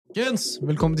Folkens,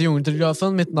 velkommen til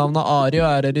Jungeltelegrafen. Mitt navn er Ari, og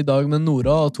er her I dag med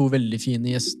Nora og to veldig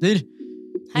fine gjester.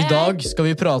 I dag skal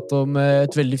vi prate om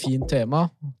et veldig fint tema.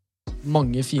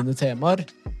 Mange fine temaer.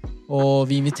 Og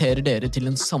vi inviterer dere til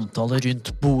en samtale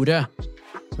rundt bordet.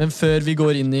 Men før vi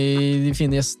går inn I de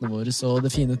fine gjestene våre og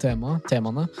det fine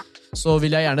temaene, så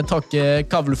vil jeg gjerne takke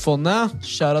Kavlefondet.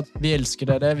 Kjære at vi elsker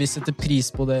dere, vi setter pris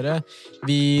på dere.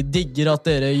 Vi digger at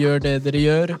dere gjør det dere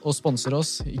gjør, og sponser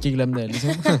oss. Ikke glem det,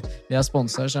 liksom. Vi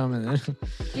sponser, så jeg mener.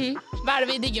 Hva det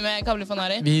vi digger med Kavlefondet,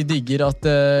 Ari? Vi digger at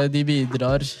de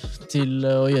bidrar til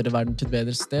å gjøre verden til et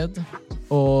bedre sted,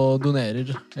 og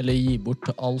donerer, eller gir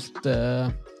bort alt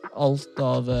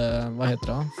av, hva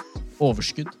heter det,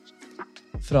 overskudd.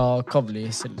 Fra Kavli,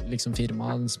 liksom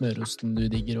firma, den smørosten du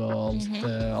digger og alt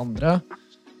det andre.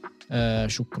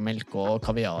 Sjokomelk og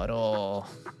kaviar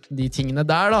og de tingene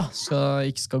der da,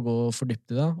 ikke skal gå for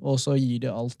dypt I det. Og så gir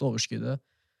de alt overskuddet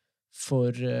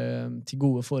til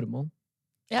gode formål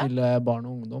til barn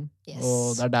og ungdom. Yes.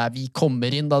 Og det der vi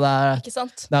kommer inn da, Ikke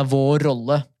sant? Det vår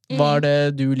rolle. Hva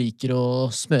det du liker å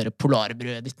smøre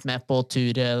polarbrødet ditt med på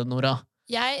tur, Nora?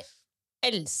 Jeg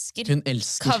elsker Hun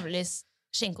elsker Kavlis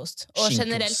skinkost, og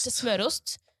generelt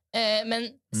smørost. Men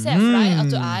se for deg at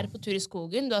du på tur I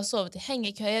skogen, du har sovet I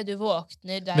hengekøye, du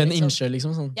våkner, Ved en innsjø,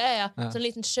 liksom sånn. Ja. Så en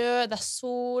liten sjø, det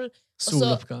sol.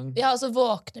 Soloppgang. Og så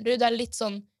våkner du, det litt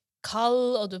sånn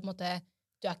kald, og du på en måte,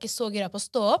 du ikke så gira på å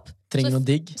stå opp. Trenger noe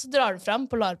digg. Så drar du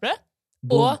fram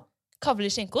polarbrød og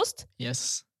Kavli skinkost.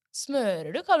 Yes.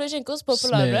 Smører du Kavli skinkost på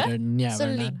polarbrød,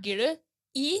 så ligger du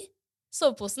I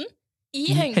soveposen,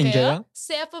 I hengekøya,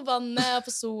 ser på vannet og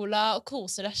på sola og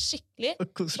koser deg skikkelig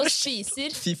og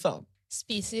spiser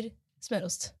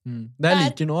smørost. Det jeg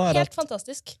liker nå helt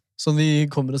fantastisk. Sånn vi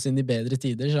kommer oss inn I bedre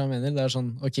tider, så jeg mener, det sånn,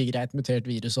 ok, greit, mutert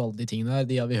virus og alle de tingene der,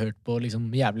 de har vi hørt på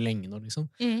liksom jævlig lenge nå, liksom.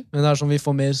 Men det sånn, vi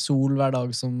får mer sol hver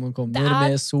dag som kommer,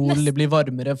 mer sol, det blir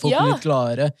varmere, folk blir litt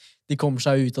gladere, de kommer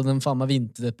seg ut av den faen meg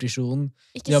vinterdepresjonen,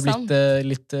 de har blitt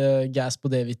litt gas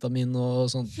på D-vitamin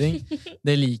og sånne ting.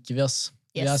 Det liker vi, ass.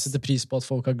 Yes. Jeg setter pris på at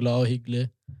folk glad og hyggelig.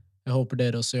 Jeg håper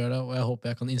dere også gjør det, og jeg håper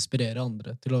jeg kan inspirere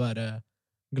andre til å være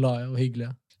glade og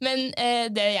hyggelige. Men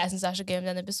det jeg synes så gøy med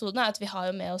denne episoden at vi har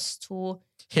jo med oss to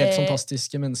helt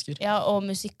fantastiske mennesker. Ja, og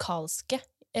musikalske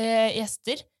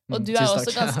gjester. Og du jo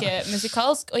også ganske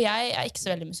musikalsk, og jeg ikke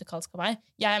så veldig musikalsk av meg.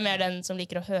 Jeg mer den som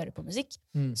liker å høre på musikk.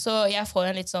 Så jeg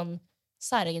får en litt sånn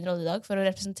særegen rolle I dag for å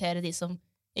representere de som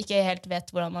ikke helt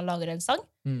vet hvordan man lager en sang.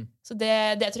 Så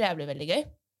det tror jeg blir veldig gøy.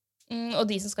 Og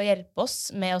de som skal hjelpe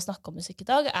oss med å snakke om musikk I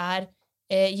dag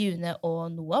June og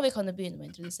Noah. Vi kan jo begynne med å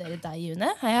introdusere deg, June.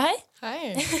 Hei.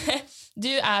 Hei. Du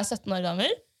 17 år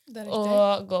gammel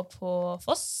og går på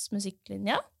Foss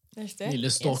musikklinja. Riktig.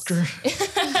 Lille stalker.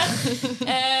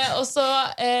 Yes. Og så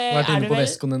vært inne på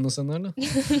Vestkonen og sånn, eller?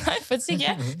 Nei, faktisk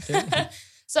ikke. Okay.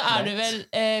 Så du vel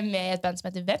med I et band som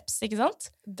heter Veps, ikke sant?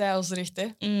 Det også riktig.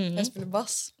 Jeg spiller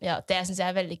bass. Ja, det synes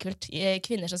jeg veldig kult.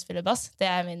 Kvinner som spiller bass, det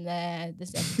det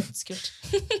synes kult.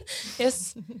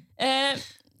 Yes.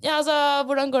 Ja, altså,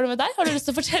 hvordan går det med deg? Har du lyst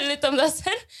til å fortelle litt om deg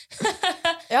selv?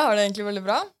 Jeg har det egentlig veldig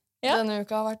bra. Ja. Denne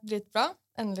uka har vært dritbra.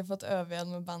 Endelig fått øve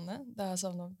igjen med bandet. Det har jeg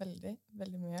savnet veldig,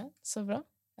 veldig mye. Så bra.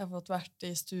 Jeg har fått vært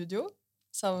I studio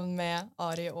sammen med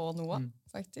Ari og Noah,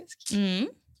 faktisk.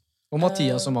 Og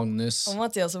Mathias og Magnus. Og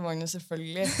Mathias og Magnus,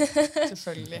 selvfølgelig.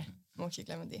 Selvfølgelig. Må ikke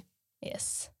glemme de.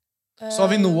 Yes. Så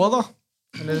har vi Noah, da.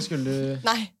 Eller skulle du...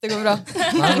 Nei, det går bra.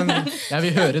 Nei, men jeg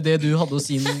vil høre det du hadde å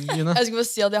si, June. Jeg skal bare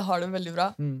si at jeg har det veldig bra.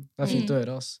 Det fint å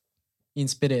høre, ass.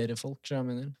 Inspirere folk, tror jeg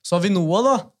mener. Så har vi Noah,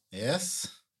 da. Yes.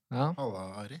 Ja. Halla,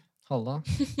 Ari. Halla.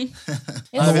 Yes.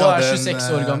 Noah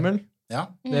 26 år gammel. Ja.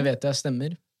 Det vet jeg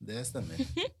stemmer. Det stemmer.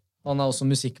 Han også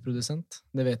musikkprodusent.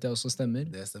 Det vet jeg også stemmer.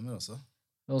 Det stemmer også.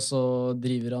 Og så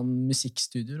driver han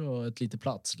musikkstudier og et lite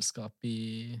plateselskap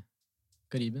I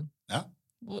Karibien. Ja.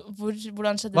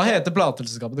 Hvordan skjedde det? Hva heter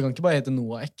plateselskapet? Det kan ikke bare hete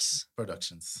Noah X.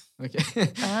 Productions. Ok.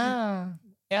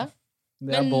 Ja.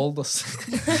 Det bold, altså.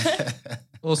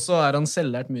 Og så han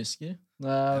selvlært musiker.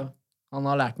 Han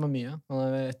har lært meg mye.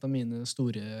 Han et av mine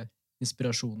store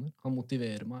inspirasjoner. Han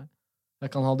motiverer meg.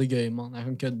 Jeg kan ha det gøy med han. Jeg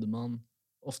kan kødde med han.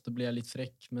 Ofte blir jeg litt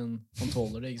frekk, men han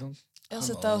tåler det, ikke sant? Jeg har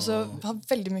sett deg også ha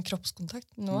veldig mye kroppskontakt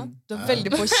nå. Du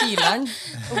veldig på kileren,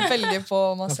 og veldig på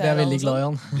masseren. Jeg veldig glad I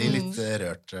han. Blir litt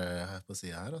rørt på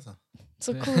siden her, altså.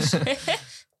 Så koselig.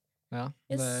 Ja,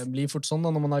 det blir fort sånn da,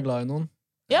 når man glad I noen.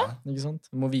 Ja. Ikke sant?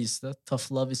 Du må vise det.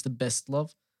 Tough love is the best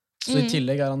love. Så I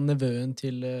tillegg han nevøen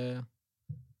til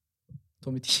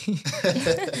Tommy T.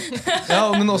 Ja,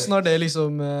 men hvordan har det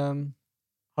liksom...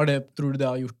 tror du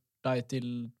det har gjort deg til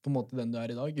på en måte den du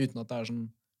I dag, uten at det sånn...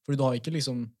 Fordi du har ikke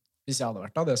liksom... Hvis jeg hadde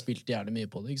vært da, hadde jeg spilt jævlig mye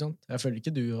på det, ikke sant? Jeg føler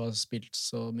ikke du har spilt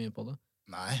så mye på det.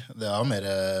 Nei, det har mer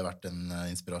vært en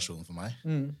inspirasjon for meg.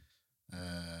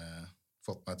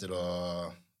 Fått meg til å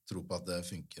tro på at det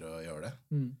funker å gjøre det.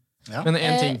 Ja. Men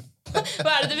en ting.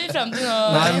 Hva er det du vil frem til nå?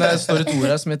 Nei, men det står et ord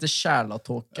her som heter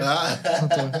kjærlatåke.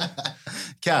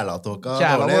 Kjærlatåka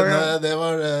dårlig. Det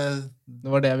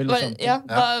var det jeg ville frem til. Ja,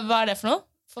 hva er det for noe?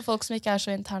 For folk som ikke er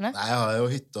så interne? Nei, jeg har jo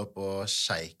hytte på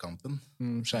Skeikampen.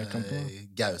 Skeikampen.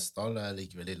 Gausdal er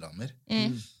like ved Lillehammer.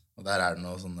 Og der er det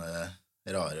noen sånne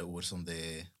rare ord som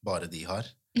bare de har.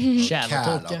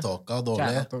 Kjærlatåka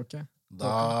dårlig.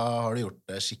 Da har du gjort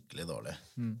det skikkelig dårlig.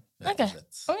 Ok.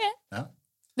 Ja.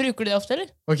 Bruker du det ofte, eller?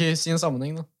 Ok, si en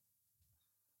sammenheng da.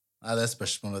 Nei, det er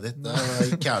spørsmålet ditt. Det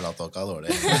var kjærlatåka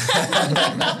dårlig.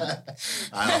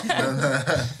 Nei, men...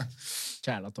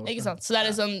 Kjærlatåka. Ikke sant? Så det er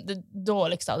liksom det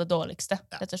dårligste av det dårligste,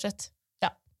 rett og slett. Ja,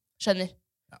 skjønner.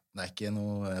 Ja, det er ikke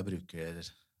noe jeg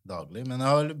bruker daglig, men jeg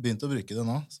har begynt å bruke det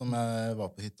nå, som jeg var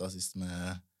på hytta sist med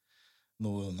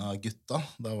noen av gutta.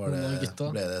 Da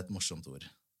ble det et morsomt ord.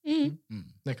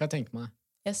 Det kan jeg tenke meg.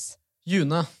 Yes.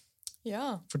 June,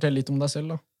 Ja. fortell litt om deg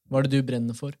selv da. Hva er det du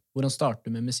brenner for? Hvordan starter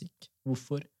du med musikk?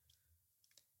 Hvorfor?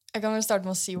 Jeg kan vel starte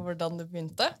med å si hvordan det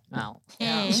begynte.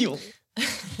 Jo.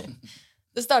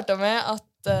 Det startet med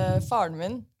at faren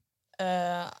min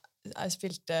jeg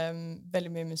spilte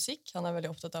veldig mye musikk. Han er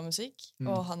veldig opptatt av musikk,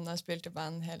 og han har spilt i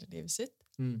band hele livet sitt.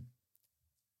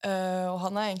 Og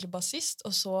han er egentlig bassist,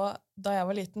 og så, da jeg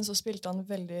var liten, så spilte han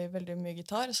veldig, veldig mye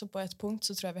gitar, så på et punkt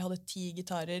så tror jeg vi hadde 10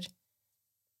 gitarer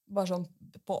bare sånn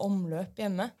på omløp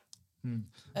hjemme.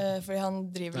 Fordi han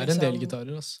driver det er en del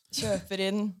gitarer, altså. Kjøper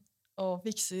inn og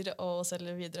fikser og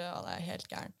selger videre, og det er helt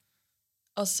gæren.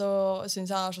 Og så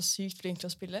synes jeg han er så sykt flink til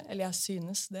å spille, eller jeg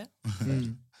synes det.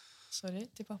 Sorry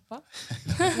til pappa.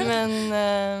 Men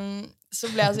så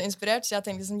ble jeg så inspirert, så jeg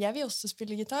tenkte sånn, jeg vil også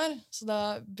spille gitar. Så da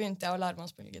begynte jeg å lære meg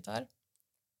å spille gitar.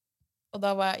 Og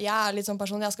da var jeg er litt sånn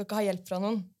person, jeg skal ikke ha hjelp fra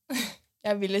noen.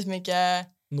 Jeg vil liksom ikke...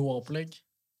 Noe opplegg.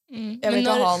 Jeg vil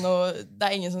ikke ha noe... Det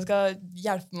er ingen som skal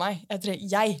hjelpe meg. Jeg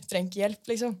trenger ikke hjelp,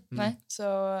 liksom. Nei. Så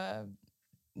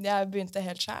jeg begynte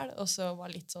helt selv, og så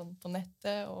var litt sånn på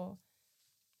nettet, og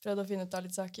prøvde å finne ut av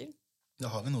litt saker. Da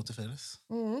har vi noe til felles.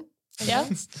 Ja,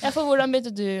 for hvordan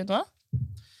begynte du nå?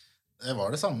 Det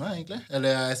var det samme, egentlig.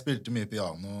 Eller jeg spilte mye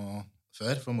piano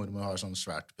før, for mormor har sånn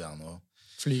svært piano.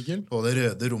 Flygel? På det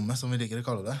røde rommet, som vi liker å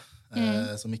kalle det.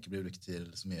 Som ikke blir brukt til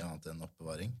så mye annet enn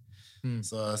oppbevaring.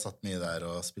 Så jeg satt mye der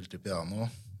og spilte piano.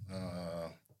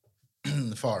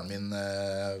 Faren min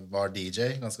var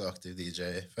DJ, ganske aktiv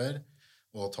DJ før.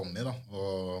 Og Tommy, da.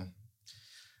 Og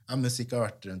ja, musikk har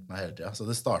vært rundt meg hele tiden. Så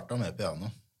det startet med piano.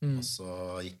 Og så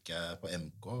gikk jeg på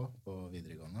MK på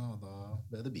videregående, og da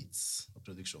ble det beats og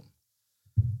produksjon.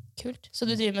 Kult. Så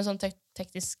du driver med sånn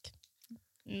teknisk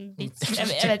beats? Jeg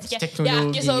vet ikke. Jeg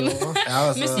er ikke sånn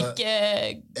musikk...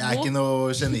 Jeg er ikke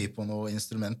noe geni på noe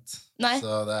instrument. Nei,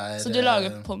 så du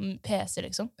lager på PC,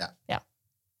 liksom? Ja.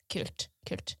 Kult.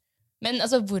 Men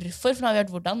altså, hvorfor? For nå har vi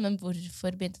hørt hvordan, men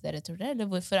hvorfor begynte dere, tror dere? Eller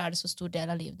hvorfor er det så stor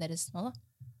del av livet deres nå, da?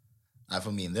 Nei,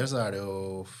 for min del så er det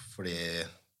jo fordi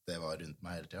det var rundt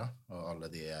meg hele tiden, og alle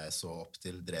de jeg så opp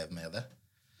til drev med det.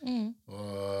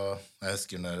 Og jeg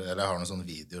husker jeg har noen sånne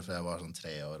videoer, for jeg var sånn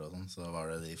 3 år og sånn, så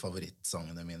var det de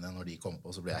favorittsangene mine. Når de kom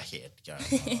på, så ble jeg helt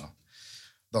gæren og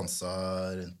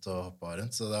danset rundt og hoppet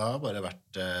rundt. Så det har bare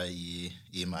vært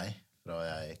i meg fra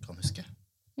jeg kan huske.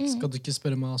 Skal du ikke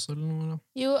spørre meg også, eller noe da?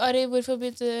 Jo, Ari, hvordan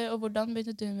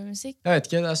begynte du med musikk? Jeg vet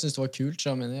ikke, jeg synes det var kult,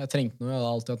 så jeg trengte noe, jeg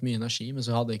hadde alltid hatt mye energi, men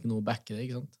så hadde jeg ikke noe å backe det,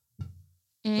 ikke sant?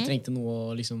 Jeg trengte noe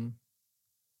å liksom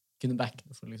kunne backe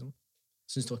det for, liksom.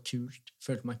 Jeg synes det var kult,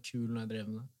 følte meg kul når jeg drev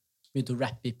med det. Begynte å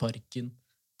rappe i parken,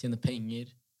 tjene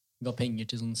penger, ga penger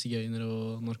til sånne sigøyner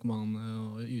og narkomane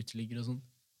og uteliggere og sånn.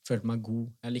 Følte meg god,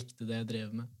 jeg likte det jeg drev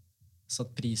med.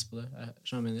 Satt pris på det,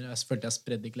 jeg følte jeg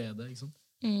spredde glede, ikke sant?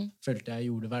 Følte jeg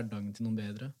gjorde hverdagen til noen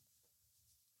bedre.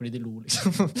 Fordi de lo, liksom.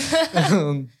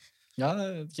 Ja,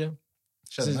 jeg vet ikke.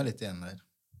 Skjønner meg litt igjen der.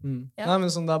 Ja. Nei,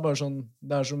 men sånn, det er bare sånn,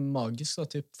 det er så magisk, da,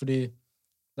 typ, fordi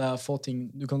det er få ting,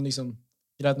 du kan liksom,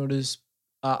 greit når du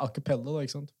er a cappella, da,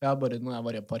 ikke sant? Når jeg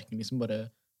var i parken, liksom, bare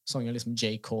sang jeg liksom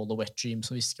J. Cole og Wet Dreams,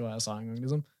 og visste ikke hva jeg sa en gang,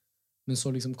 liksom. Men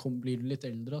så liksom blir du litt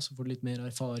eldre, så får du litt mer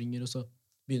erfaringer, og så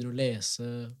begynner du å lese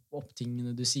opp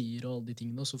tingene du sier, og alle de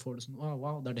tingene, og så får du sånn,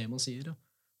 wow, det er det man sier, ja.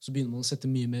 Så begynner man å sette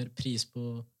mye mer pris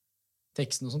på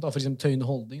teksten og sånt. Da. For eksempel Tøyne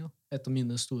Holding, da. Et av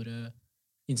mine store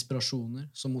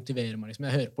inspirasjoner som motiverer meg. Liksom.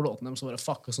 Jeg hører på låten dem, så bare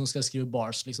fuck, og sånn skal jeg skrive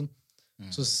bars, liksom.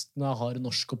 Så når jeg har en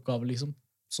norskoppgave, liksom,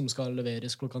 som skal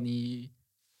leveres 9:00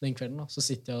 den kvelden, da, så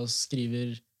sitter jeg og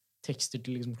skriver tekster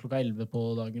til liksom,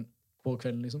 11:00 på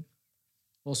kvelden, liksom.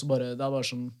 Og så bare, det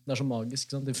er så magisk,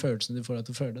 ikke sant? De følelsene de får deg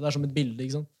til å føle. Det er som et bilde,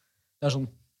 ikke sant? Det er sånn,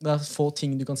 det er få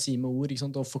ting du kan si med ord, ikke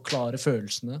sant? Og forklare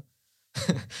følelsene.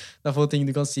 Det er få ting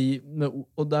du kan si med ord,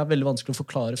 og det er veldig vanskelig å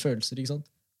forklare følelser, ikke sant?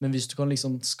 Men hvis du kan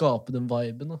liksom skape den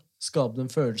viben, da, skape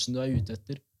den følelsen du er ute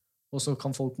etter, og så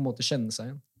kan folk på en måte kjenne seg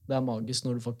igjen. Det er magisk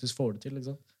når du faktisk får det til, ikke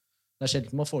sant? Det er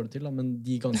sjelden man får det til, da, men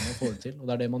de gangene man får det til, og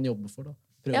det er det man jobber for, da.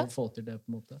 Prøve å få til det,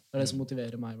 på en måte. Det er det som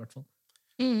motiverer meg, i hvert fall.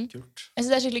 Kult. Jeg synes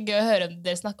det er skikkelig gøy å høre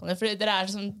dere snakke om det, for dere er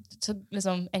så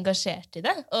liksom engasjert i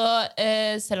det. Og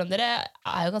selv om dere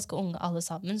er jo ganske unge alle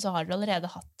sammen, så har dere allerede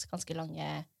hatt ganske lange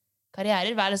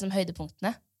karrierer. Hva er liksom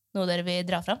høydepunktene? Noe dere vil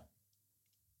dra fram?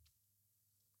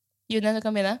 June, du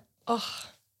kan begynne.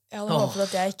 Jeg hadde håpet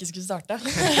at jeg ikke skulle starte.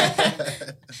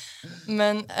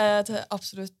 Men til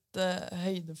absolutt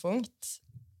høydepunkt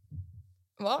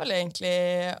var vel egentlig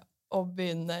å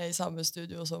begynne i samme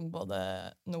studio som både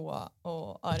Noah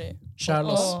og Ari.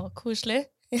 Koselig.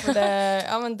 For det,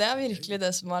 men det er virkelig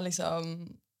det som har liksom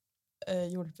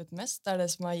hjulpet mest. Det er det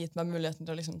som har gitt meg muligheten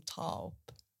til å liksom ta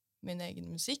opp min egen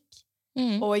musikk.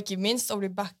 Og ikke minst å bli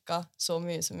backa så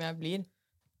mye som jeg blir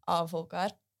av folk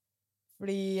her.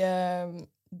 Fordi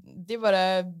de bare,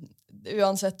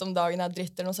 uansett om dagen er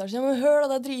dritt eller noe, så er det sånn, men hør da,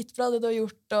 det er dritbra det du har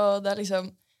gjort, og det er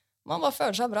liksom, man bare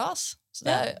føler seg bra, ass. Så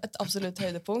det er et absolutt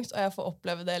høydepunkt, og jeg får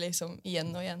oppleve det liksom igjen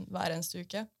og igjen hver eneste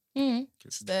uke.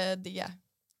 Så det digger jeg.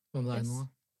 Hva med deg nå?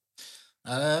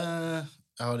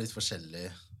 Jeg har litt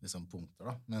forskjellige liksom,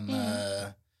 punkter, da.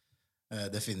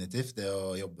 Men definitivt det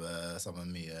å jobbe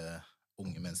sammen med mye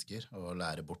unge mennesker og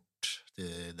lære bort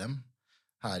til dem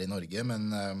her i Norge, men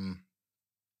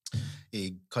i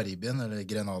Karibien, eller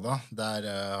Grenada, der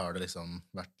har det liksom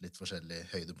vært litt forskjellige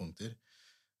høydepunkter.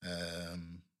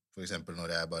 For eksempel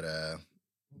når jeg bare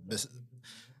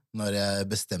når jeg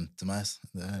bestemte meg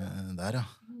der, ja.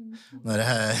 Når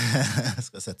jeg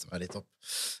skal sette meg litt opp.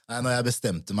 Når jeg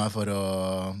bestemte meg for å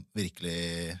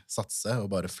virkelig satse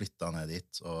og bare flytta ned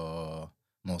dit, og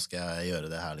nå skal jeg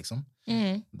gjøre det her, liksom.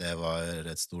 Det var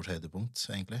et stort høydepunkt,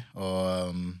 egentlig.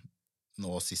 Og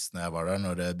nå sist når jeg var der,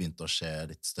 når det begynte å skje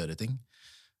litt større ting,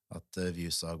 at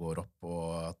viewsa går opp, og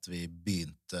at vi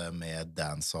begynte med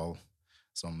dancehall,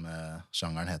 som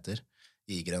sjangeren heter,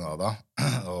 i Grenada,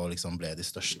 og liksom ble de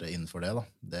største innenfor det, da.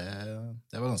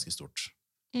 Det var ganske stort.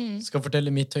 Skal jeg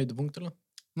fortelle mitt høydepunkt, eller?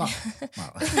 Nei.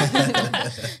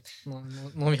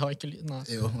 Nå vi har ikke lyd. Nei.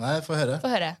 Jo, nei, få høre.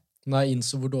 Få høre. Nei, jeg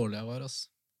innså hvor dårlig jeg var, ass.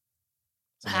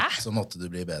 Så måtte du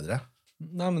bli bedre?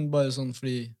 Nei, men bare sånn,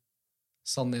 fordi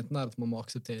sannheten er at man må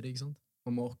akseptere, ikke sant?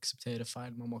 Man må akseptere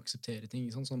feil, man må akseptere ting,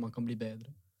 ikke sant? Sånn at man kan bli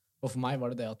bedre. Og for meg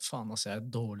var det at, faen, ass, jeg er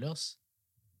dårlig, ass.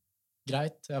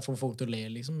 Greit, jeg får folk til å le,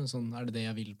 liksom, men sånn er det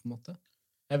jeg vil, på en måte.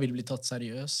 Jeg vil bli tatt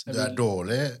seriøs. Du er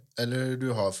dårlig, eller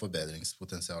du har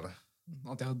forbedringspotensialet?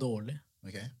 At jeg er dårlig.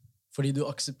 Ok. Fordi du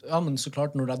aksepterer... Ja, men så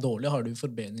klart, når du er dårlig, har du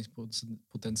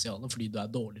forbedringspotensialet fordi du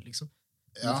er dårlig, liksom.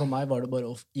 Men for meg var det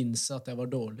bare å innse at jeg var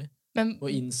dårlig, og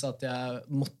innse at jeg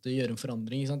måtte gjøre en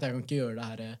forandring, ikke sant? Jeg kan ikke gjøre det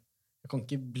her... Jeg kan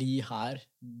ikke bli her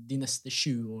de neste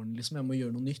 20 årene, liksom. Jeg må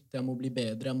gjøre noe nytt, jeg må bli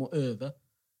bedre, jeg må øve.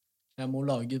 Jeg må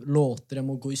lage låter, jeg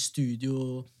må gå i studio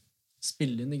og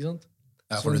spille inn, ikke sant?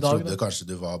 Ja, for du trodde kanskje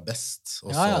du var best,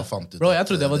 og så fant du ut Bro, jeg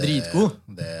trodde jeg var dritgod.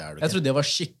 Det er du ikke. Jeg trodde jeg var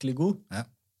skikkelig god. Ja.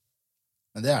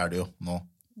 Men det er du jo nå.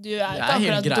 Du er ikke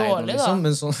akkurat dårlig, da.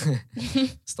 Men sånn...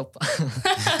 Stopp da.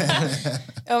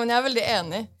 Ja, men jeg er veldig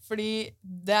enig, fordi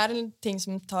det er en ting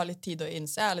som tar litt tid å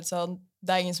innse. Jeg er litt sånn,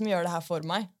 det er ingen som gjør det her for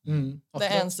meg.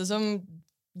 Det eneste som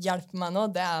hjelper meg nå,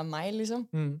 det er meg, liksom.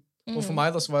 Og for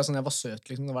meg da, så var jeg sånn, jeg var søt,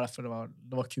 liksom. Det var derfor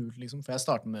det var kult, liksom. For jeg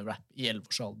startet med rap i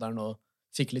 11-årsalderen, og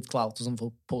fikk litt clout, og sånn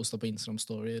folk postet på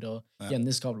Instagram-storyer, og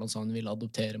Jenny Skavlan sa hun ville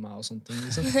adoptere meg, og sånne ting,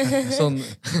 liksom. Sånn,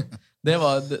 det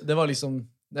var liksom,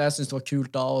 jeg synes det var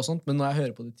kult da, og sånt, men når jeg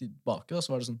hører på det tilbake, da,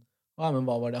 så var det sånn, men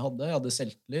hva var det jeg hadde? Jeg hadde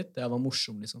selvtillit, jeg var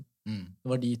morsom, liksom.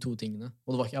 Det var de to tingene.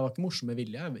 Og jeg var ikke morsom med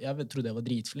vilje, jeg trodde jeg var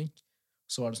dritflink.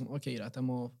 Så var det sånn, ok, greit, jeg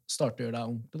må starte å gjøre det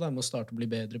ordentlig, da. Jeg må starte å bli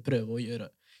bedre, prøve å gjøre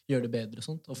det bedre og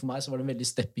sånt. Og for meg så var det en veldig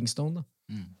stepping stone,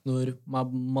 da. Når my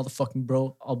motherfucking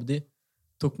bro, Abdi,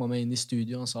 tok meg med inn i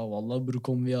studio, han sa, Wallah, bro,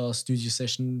 kom via studio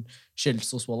session,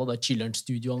 Kjelsås, Wallah, det er chiller'n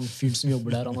studio, han fyren som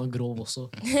jobber der, han er grov også.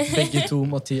 Begge to,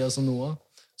 Mathias og Noah.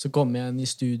 Så kom jeg inn i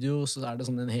studio, så er det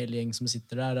sånn en hel gjeng som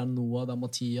sitter der, det er Noah, det er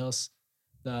Mathias,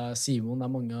 det er Simon, det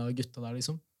er mange av gutta der,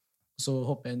 liksom. Så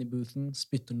hopper jeg inn i boothen,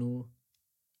 spytter noe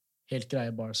helt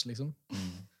greie bars, liksom.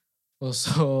 Og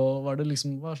så var det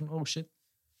liksom, sånn, oh shit,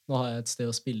 nå har jeg et sted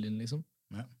å spille inn, liksom.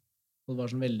 Ja. Og det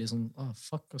var sånn veldig sånn,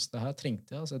 fuck, altså, det her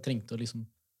trengte jeg, altså, jeg trengte å liksom,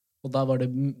 og der var det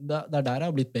er der jeg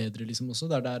har blitt bedre, liksom, også.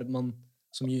 Det er der man,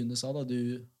 som June sa, da,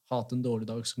 du har hatt en dårlig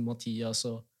dag som Mathias,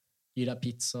 og gir deg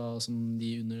pizza som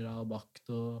de under deg har bakt,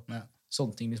 og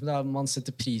sånne ting, liksom. Det er, man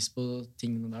setter pris på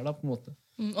tingene der, da, på en måte.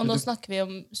 Og nå snakker vi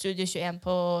om Studio 21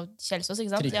 på Kjelsås,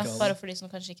 ikke sant? Ja, bare for de som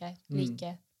kanskje ikke er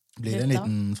like... Blir det en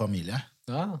liten familie?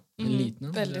 Ja, en liten.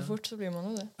 Ja. Veldig fort så blir man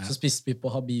jo det. Så spiste vi på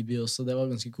Habibi også, det var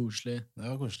ganske koselig. Det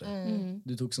var koselig.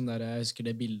 Du tok sånn der, jeg husker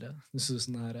det bildet. Du så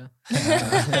sånn her.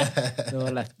 Det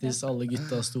var lættis, alle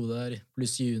gutta sto der,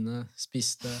 pluss June,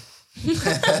 spiste.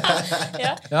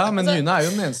 Ja, men June er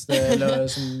jo den eneste eller,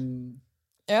 som...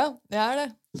 Ja, det er det,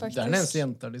 faktisk. Det er den eneste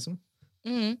jenta, liksom.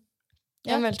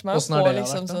 Jeg meldte meg på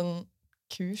liksom sånn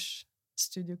kurs,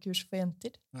 studiokurs for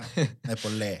jenter. Nei, på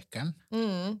Lekeren?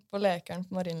 På Lekeren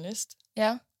på Marienlyst.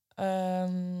 Ja.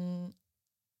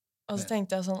 Og så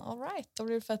tenkte jeg sånn, all right, da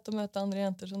blir det fett å møte andre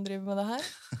jenter som driver med det her.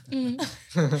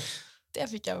 Det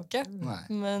fikk jeg jo ikke.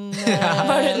 Men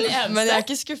jeg er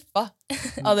ikke skuffet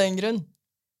av den grunn.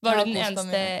 Var du den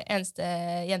eneste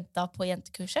jenta på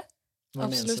jentekurset?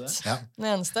 Absolutt. Den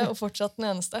eneste, og fortsatt den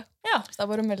eneste. Ja. Så det er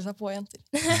bare å melde seg på, jenter.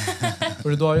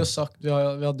 Fordi du har jo sagt, vi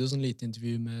hadde jo sånn lite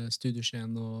intervju med Studio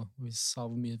 21, og vi sa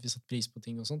hvor mye vi satt pris på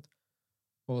ting og sånt.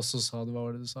 Og så sa du, hva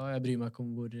var det du sa? Jeg bryr meg ikke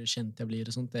om hvor kjent jeg blir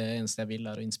og sånt. Det eneste jeg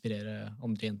vil er å inspirere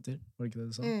andre jenter. Var det ikke det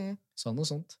du sa? Sa noe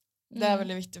sånt. Det er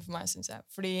veldig viktig for meg, synes jeg.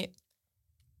 Fordi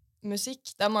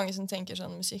musikk, det er mange som tenker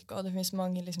sånn musikk, og det finnes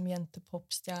mange liksom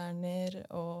jentepopstjerner,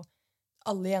 og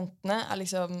alle jentene er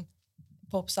liksom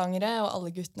popsangere, og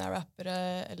alle guttene er rappere,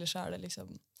 eller så er det liksom...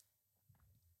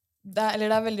 det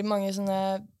er veldig mange sånne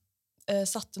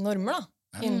satte normer da,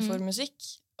 innenfor musikk.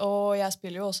 Og jeg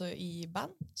spiller jo også i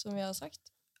band, som vi har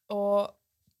sagt. Og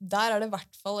der er det i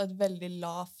hvert fall et veldig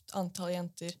lavt antall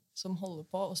jenter som holder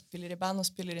på og spiller i band og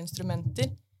spiller instrumenter.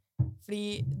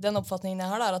 Fordi den oppfatningen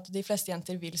jeg har, er at de fleste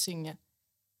jenter vil synge.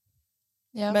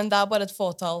 Ja. Men det er bare et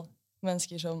fåtall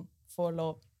mennesker som får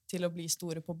lov til å bli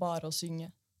store på bare å synge.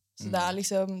 Så det er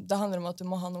liksom, det handler om at du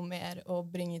må ha noe mer å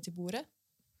bringe til bordet.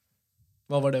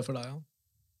 Hva var det for deg, ja?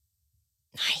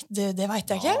 Nei, det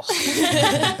vet jeg ikke.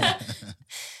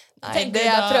 Nei, det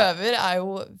jeg prøver er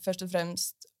jo først og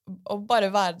fremst å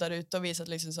bare være der ute og vise at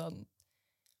liksom sånn,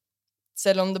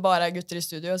 selv om det bare er gutter i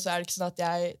studio, så er det ikke sånn at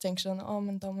jeg tenker sånn,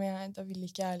 men da vil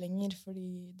ikke jeg lenger,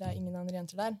 fordi det er ingen andre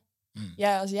jenter der.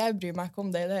 Jeg bryr meg ikke om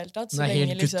det i det hele tatt. Den er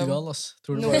helt guttegal, ass.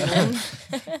 Tror du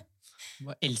bare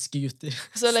jeg elsker gutter.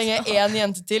 Så lenge en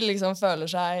jente til liksom føler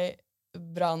seg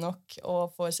bra nok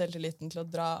og får selvtilliten til å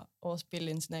dra og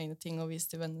spille inn sine egne ting og vise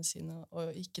til vennene sine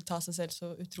og ikke ta seg selv så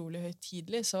utrolig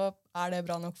høytidelig, så er det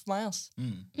bra nok for meg, altså.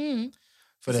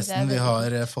 Forresten, vi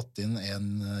har fått inn en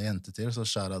jente til, så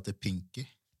shout-out til Pinky.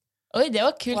 Oi, det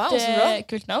var kult, wow,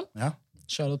 kult navn. Ja.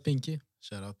 Shout-out Pinky.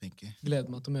 Shout-out Pinky. Gleder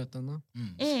meg til å møte henne.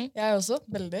 Jeg også,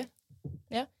 veldig.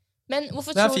 Ja. Men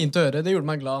hvorfor det er fint å høre, det gjorde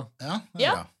meg glad.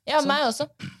 Ja, meg også.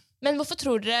 Men hvorfor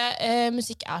tror dere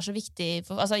musikk er så viktig?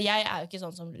 Altså, jeg er jo ikke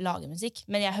sånn som lager musikk,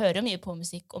 men jeg hører mye på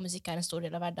musikk, og musikk er en stor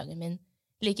del av hverdagen min.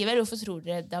 Likevel, hvorfor tror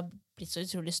dere det har blitt så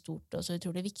utrolig stort og så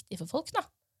utrolig viktig for folk, da?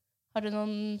 Har du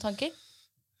noen tanker?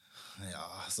 Ja,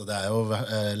 så det er jo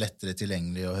lettere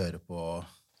tilgjengelig å høre på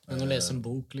enn å lese en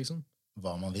bok, liksom.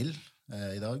 Hva man vil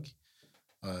i dag.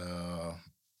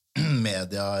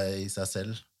 Media i seg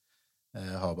selv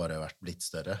har bare blitt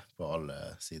større på alle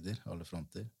sider, alle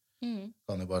fronter.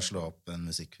 Kan jo bare slå opp en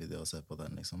musikkvideo og se på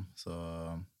den, liksom. Så,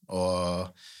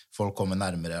 og folk kommer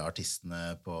nærmere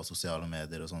artistene på sosiale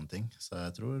medier og sånne ting. Så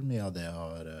jeg tror mye av det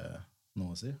har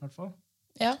noe å si, i hvert fall.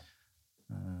 Ja.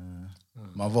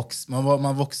 Man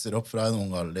vokser opp fra en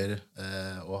ung alder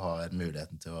og har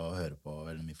muligheten til å høre på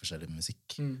veldig mye forskjellig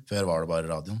musikk. Før var det bare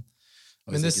radioen.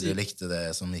 Og hvis ikke du likte det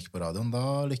som gikk på radioen,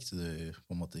 da likte du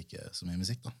på en måte ikke så mye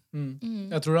musikk, da.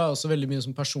 Jeg tror det er også veldig mye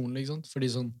som personlig, ikke sant? Fordi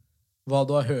sånn, hva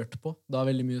du har hørt på, det har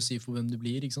veldig mye å si for hvem du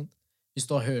blir, ikke sant? Hvis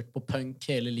du har hørt på punk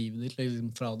hele livet ditt,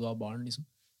 liksom, fra du var barn, liksom,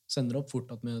 sender det opp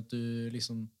fort at med at du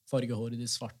liksom farger håret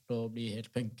ditt svart og blir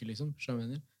helt punker, liksom,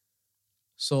 skjønner jeg.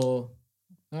 Så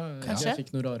jeg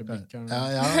fikk noen rare blikk her.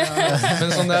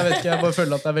 Men sånn, jeg vet ikke, jeg bare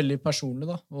føler at det er veldig personlig,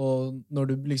 da. Og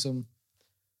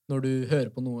når du hører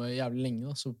på noe jævlig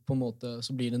lenge, da, så på en måte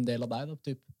så blir det en del av deg, da,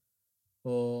 typ.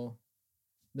 Og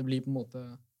det blir på en måte,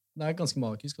 det er ganske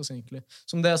magisk, altså, egentlig.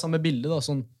 Som det jeg sa med bildet, da,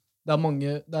 sånn, det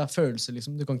er følelser,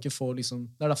 liksom. Du kan ikke få, liksom,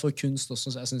 det er derfor kunst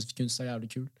også, så jeg synes kunst er jævlig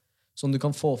kult. Sånn, du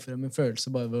kan få frem en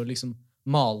følelse bare ved å, liksom,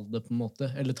 male det, på en måte,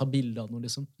 eller ta bilde av noe,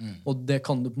 liksom. Og det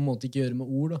kan du på en måte ikke gjøre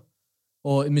med ord, da.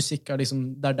 Og musikk er liksom,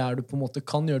 det er der du på en måte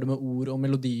kan gjøre det med ord og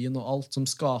melodien og alt som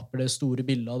skaper det store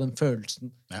bildet av den følelsen,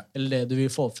 eller det du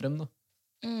vil få frem, da.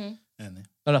 Enig.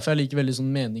 Det er derfor jeg liker veldig sånn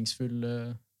meningsfull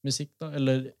musikk, da.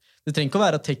 Eller, det trenger ikke å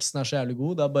være at teksten er så jævlig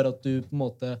god, det er bare at du på en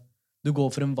måte, du går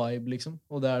for en vibe, liksom,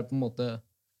 og det er på en måte,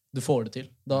 du får det til.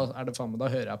 Da er det faen meg, da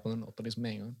hører jeg på den låta liksom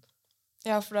med en gang.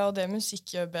 Ja, for det er jo det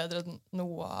musikk gjør bedre enn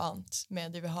noe annet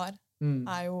medie vi har.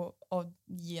 er jo å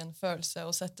gi en følelse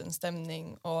og sette en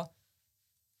stemning og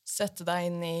sette deg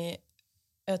inn i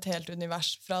et helt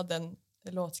univers fra den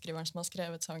låtskriveren som har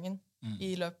skrevet sangen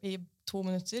i 2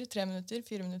 minutter, 3 minutter,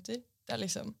 4 minutter. Det er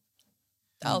liksom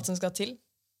det er alt som skal til.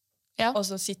 Ja. Og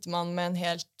så sitter man med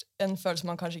en følelse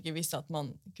man kanskje ikke visste at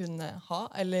man kunne ha,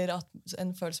 eller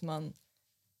en følelse man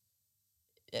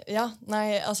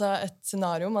altså et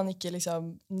scenario man ikke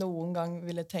liksom noen gang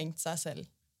ville tenkt seg selv,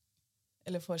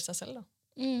 eller for seg selv, da.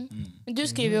 Du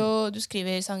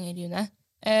skriver sanger, June.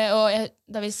 Og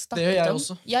da vi snakket det gjør jeg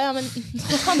også. Ja, men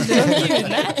nå handler det om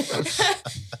June.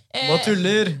 Hva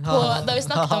tuller? Da vi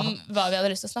snakket om hva vi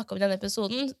hadde lyst til å snakke om i denne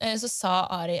episoden, så sa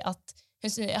Ari at han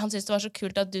syntes det var så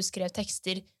kult at du skrev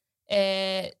tekster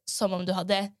som om du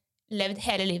hadde levd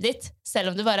hele livet ditt, selv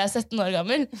om du bare er 17 år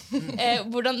gammel.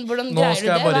 Hvordan Nå greier du det? Nå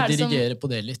skal jeg bare dirigere på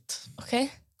det litt. Ok.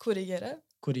 Korrigere?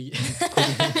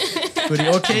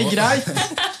 Ok, greit.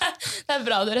 Det er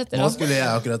bra du retter Nå opp. skulle jeg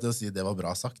akkurat til å si det var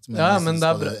bra sagt. Men ja, men det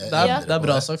er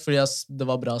bra sagt, fordi det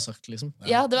var bra sagt, liksom.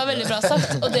 Ja, det var veldig bra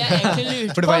sagt, og det jeg egentlig lurte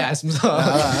på... For det var jeg som sa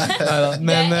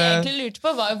det jeg egentlig lurte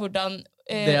på var hvordan...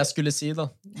 Det jeg skulle si da,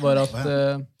 var at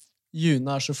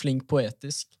June er så flink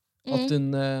poetisk, at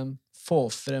hun får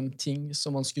frem ting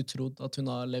som man skulle trodd at hun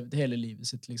har levd hele livet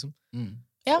sitt, liksom.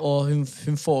 Ja. Og hun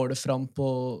får det fram på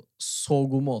så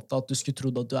god måte at du skulle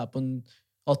trodd at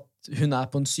hun er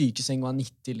på en sykeseng og er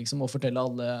 90, liksom, og forteller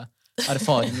alle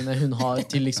erfaringene hun har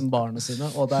til liksom barna sine,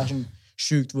 og det er sånn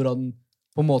sjukt hvordan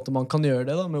på en måte man kan gjøre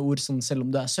det da, med ord sånn, selv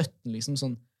om du er 17, liksom,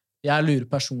 sånn. Jeg lurer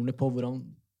personlig på hvordan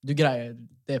du greier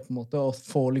det på en måte, å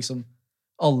få liksom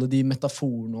alle de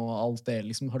metaforene og alt det,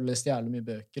 liksom. Har du lest jævlig mye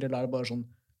bøker, eller er det bare sånn,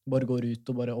 bare går ut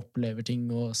og bare opplever ting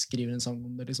og skriver en sang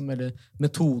om det, liksom, eller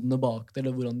metodene bak det,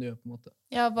 eller hvordan du gjør på en måte?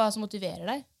 Ja, hva som motiverer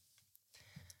deg?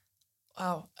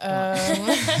 Wow.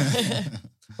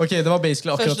 Ok, det var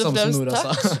basically akkurat samme som Nora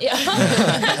sa. Ja.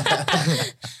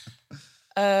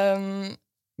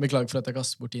 Beklager for at jeg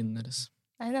kaster bort tiden deres.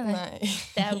 Nei.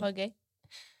 Det er bare gøy.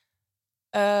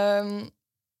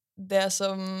 Det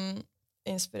som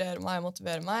inspirerer meg og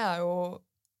motiverer meg, er jo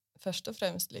først og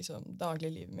fremst liksom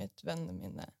dagliglivet mitt, vennene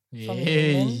mine,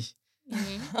 familien min.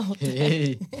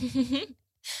 Hey.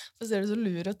 Så ser du så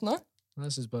lur ut nå?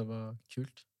 Jeg synes bare det var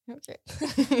kult. Ok.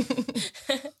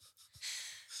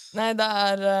 Nei, det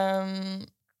er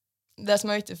det som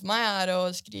er viktig for meg, er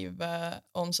å skrive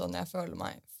om sånn jeg føler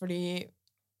meg. Fordi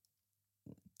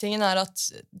tingen er at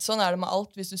sånn er det med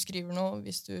alt. Hvis du skriver noe,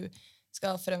 hvis du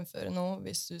skal fremføre noe,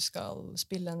 hvis du skal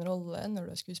spille en rolle når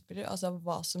du er skuespiller, altså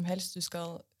hva som helst du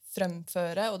skal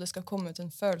fremføre, og det skal komme ut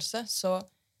en følelse, så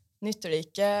nytter det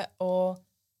ikke å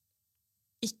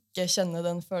ikke kjenne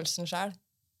den følelsen selv.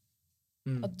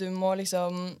 At du må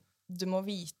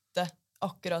vite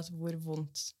akkurat hvor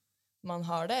vondt man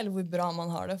har det, eller hvor bra man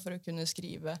har det, for å kunne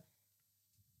skrive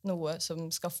noe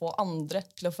som skal få andre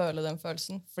til å føle den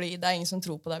følelsen. Fordi det er ingen som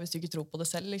tror på deg hvis du ikke tror på det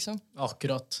selv, liksom.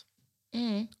 Akkurat.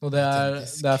 Og det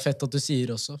er fett at du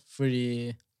sier også, fordi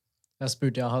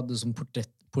jeg hadde som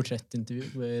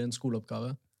portrettintervju ved en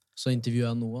skoleoppgave, så intervjuet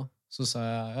jeg Noah. Så sa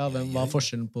jeg, hva er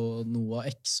forskjellen på Noah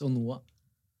X og Noah?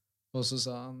 Og så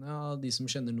sa han, de som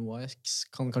kjenner Noah X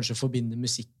kan kanskje forbinde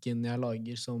musikken jeg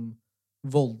lager som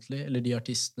voldelig, eller de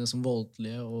artistene som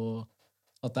voldelige, og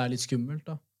at det er litt skummelt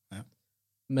da. Ja.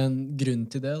 Men grunnen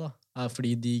til det da, er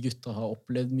fordi de gutta har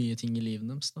opplevd mye ting i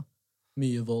livet deres da.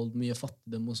 Mye vold, mye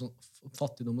fattigdom og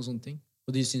sånne ting.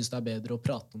 Og de synes det er bedre å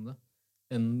prate om det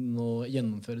enn å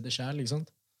gjennomføre det selv, ikke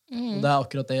sant? Og det er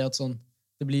akkurat det at sånn,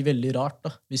 det blir veldig rart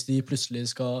da, hvis de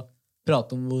plutselig skal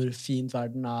prate om hvor fint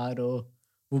verden er, og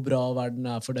hvor bra verden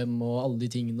er for dem, og alle de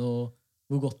tingene, og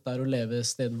hvor godt det er å leve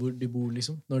stedet hvor de bor,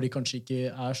 liksom. Når de kanskje ikke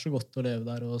er så godt å leve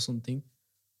der, og sånne ting.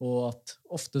 Og at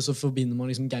ofte så forbinder man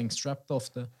liksom gangstrap da,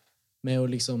 ofte, med å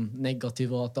liksom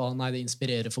negativ, og at nei, det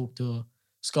inspirerer folk til å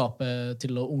skape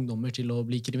ungdommer til å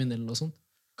bli kriminelle og sånt.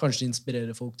 Kanskje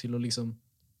inspirere folk til å liksom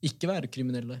ikke være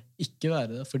kriminelle, ikke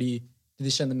være det, fordi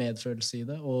de kjenner medfølelse i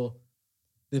det, og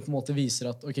det på en måte viser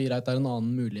at ok, greit, det er en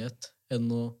annen mulighet enn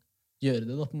å gjøre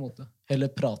det da, på en måte. Heller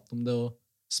prate om det og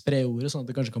spre ordet, sånn at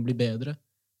det kanskje kan bli bedre,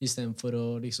 i stedet for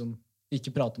å liksom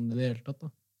ikke prate om det i det hele tatt da.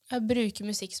 Jeg bruker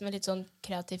musikk som et litt sånn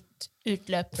kreativt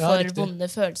utløp for vonde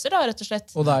følelser da, rett og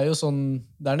slett. Og det er jo sånn,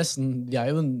 det er nesten, vi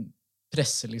er jo en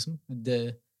presse, liksom.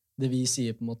 Det vi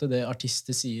sier, på en måte, det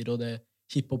artister sier, og det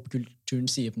hiphop-kulturen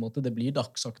sier, på en måte, det blir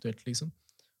dagsaktuelt, liksom.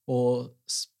 Og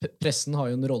pressen har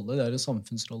jo en rolle, det er en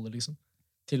samfunnsrolle, liksom,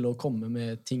 til å komme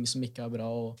med ting som ikke er bra,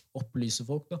 og opplyse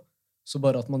folk, da. Så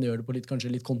bare at man gjør det på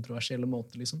kanskje litt kontroversielle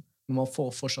måter, liksom. Men man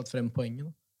får fortsatt frem poenget,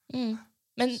 da.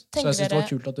 Men så jeg synes det var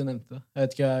kult at du nevnte det. Jeg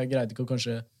vet ikke, jeg greide ikke å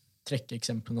kanskje trekke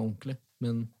eksemplene ordentlig,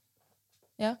 men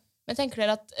Ja. Men tenker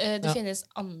dere at det finnes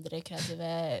andre kreative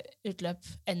utløp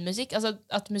enn musikk? Altså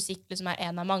at musikk liksom er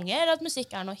en av mange, eller at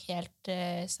musikk er noe helt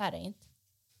særegent?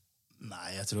 Nei,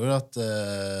 jeg tror at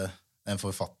en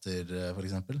forfatter, for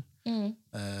eksempel,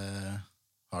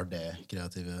 har det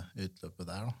kreative utløpet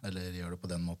der, da, eller gjør det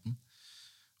på den måten.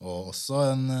 Og også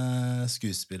en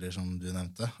skuespiller, som du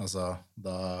nevnte. Altså,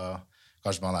 da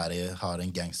kanskje man har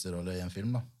en gangsterrolle i en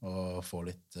film, da, og får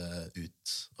litt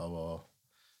ut av å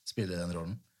spille den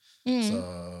rollen. Så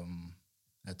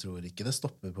jeg tror ikke det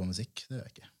stopper på musikk. Det gjør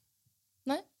jeg ikke.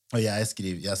 Nei. Og jeg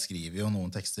skriver jo noen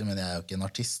tekster, men jeg er jo ikke en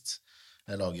artist.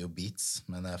 Jeg lager jo beats,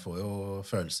 men jeg får jo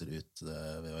følelser ut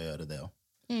ved å gjøre det også.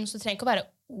 Så det trenger ikke å være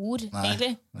ord, egentlig.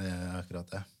 Nei, det er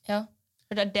akkurat det. Ja,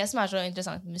 for det er det som er så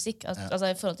interessant med musikk. Altså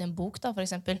i forhold til en bok, da, for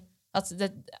eksempel. At det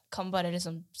kan bare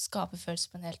liksom skape følelser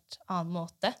på en helt annen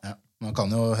måte. Ja, man kan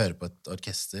jo høre på et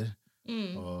orkester,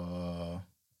 og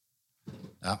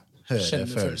høre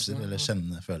følelser, eller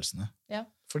kjenne følelsene. Ja.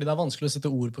 Fordi det er vanskelig å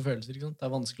sette ord på følelser, ikke sant? Det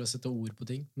er vanskelig å sette ord på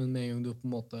ting, men med en gang du på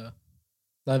en måte...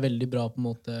 Det er veldig bra på en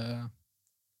måte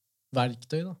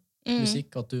verktøy, da.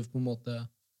 Musikk, at du på en måte...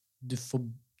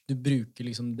 Du bruker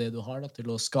liksom det du har, da, til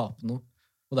å skape noe.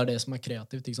 Og det er det som er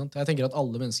kreativt, ikke sant? Jeg tenker at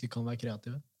alle mennesker kan være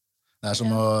kreative. Det er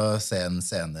som å se en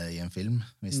scene i en film,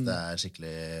 hvis det er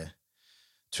skikkelig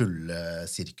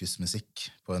tulle-sirkusmusikk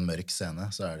på en mørk scene,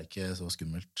 så er det ikke så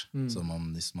skummelt som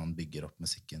hvis man bygger opp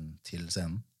musikken til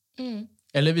scenen.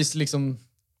 Eller hvis liksom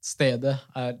stedet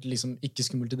er liksom ikke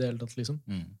skummelt i det hele tatt, liksom.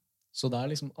 Så det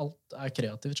er liksom, alt er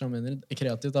kreativt, som jeg mener.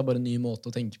 Kreativt er bare en ny måte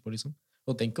å tenke på, liksom.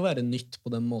 Og tenk å være nytt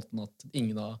på den måten at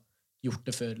ingen har gjort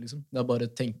det før, liksom. Det er bare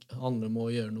handler om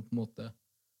å gjøre noe på en måte,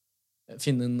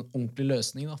 finne en ordentlig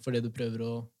løsning da, for det du prøver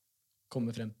å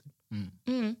komme frem til.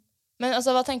 Men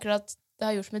altså, hva tenker du at det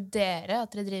har gjort med dere,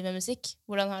 at dere driver med musikk?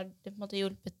 Hvordan har det på en måte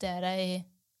hjulpet dere i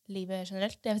livet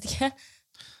generelt? Jeg vet ikke.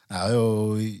 Det har jo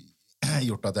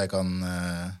gjort at jeg kan...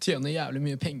 Tjene jævlig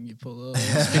mye penger på det. Og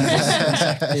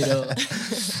spille og...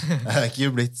 Jeg har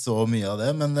ikke blitt så mye av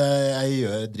det, men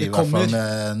jeg driver i hvert fall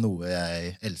med noe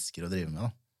jeg elsker å drive med. Da.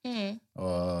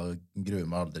 Og gruer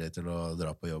meg aldri til å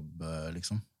dra på jobb,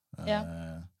 liksom. Ja.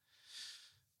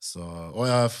 Og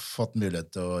jeg har fått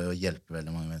mulighet til å hjelpe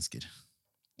veldig mange mennesker.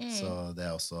 Så det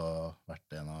har også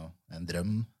vært en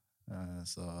drøm.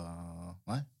 Så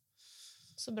nei.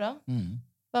 Så bra.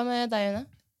 Hva med deg, June?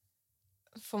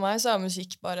 For meg så er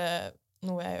musikk bare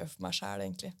noe jeg gjør for meg selv,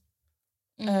 egentlig.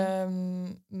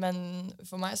 Men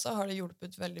for meg så har det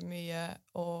hjulpet veldig mye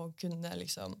å kunne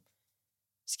liksom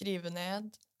skrive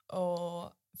ned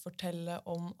og fortelle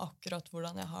om akkurat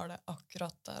hvordan jeg har det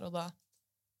akkurat der og da,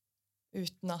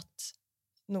 uten at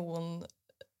noen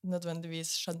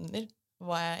nødvendigvis skjønner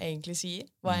hva jeg egentlig sier,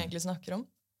 hva jeg egentlig snakker om.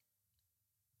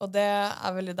 Og det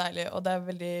er veldig deilig, og det er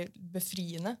veldig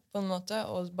befriende på en måte,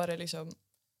 å bare liksom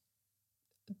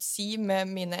si med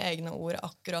mine egne ord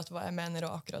akkurat hva jeg mener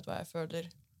og akkurat hva jeg føler.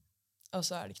 Og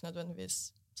så er det ikke nødvendigvis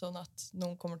sånn at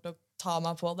noen kommer til å ta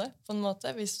meg på det, på en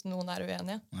måte, hvis noen er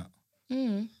uenige. Ja.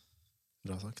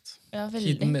 Bra sagt. Ja, veldig.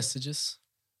 Hidden messages.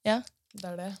 Ja. Det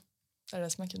er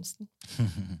det som er kunsten.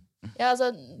 Ja, altså,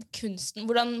 kunsten.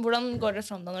 Hvordan går dere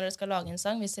fram da når dere skal lage en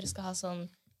sang, hvis dere skal ha sånn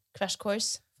crash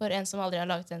course for en som aldri har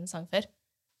laget en sang før?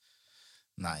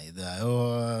 Nei, det er jo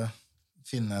å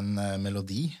finne en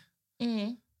melodi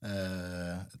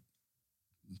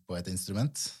på et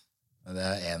instrument. Det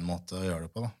er en måte å gjøre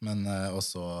det på, da. Men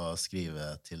også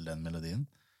skrive til den melodien.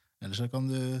 Eller så kan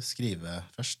du skrive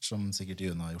først, som sikkert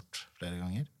June har gjort flere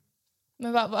ganger.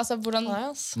 Men altså, hvordan...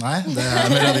 Nei, det er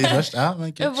melodi først. Ja,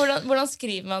 men ikke. Hvordan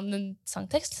skriver man en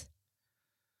sangtekst?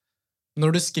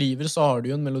 Når du skriver, så har du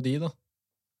jo en melodi, da.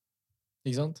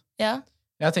 Ikke sant? Ja.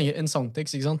 Jeg tenker, en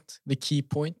sangtekst, ikke sant? The key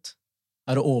point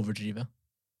er å overdrive.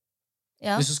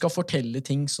 Ja. Hvis du skal fortelle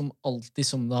ting som alltid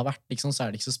som det har vært, ikke sant, så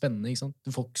er det ikke så spennende, ikke sant? Du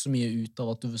får ikke så mye ut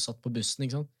av at du satt på bussen,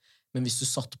 ikke sant? Men hvis du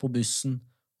satt på bussen,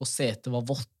 og setet var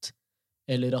vått,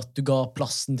 eller at du ga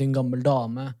plassen til en gammel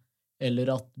dame,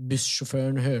 eller at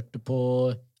bussjåføren hørte på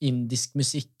indisk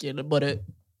musikk, eller bare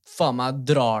faen meg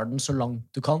drar den så langt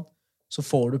du kan, så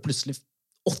får du plutselig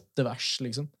 8 vers,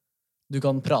 liksom. Du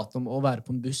kan prate om å være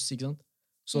på en buss, ikke sant?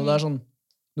 Så det er sånn,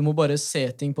 du må bare se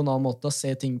ting på en annen måte,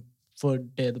 se ting for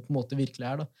det det på en måte virkelig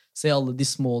er, da. Se alle de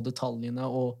små detaljene,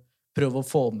 og prøve å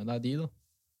få med deg de, da.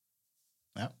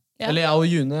 Ja. Eller jeg og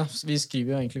June, vi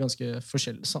skriver jo egentlig ganske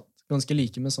forskjellig, ganske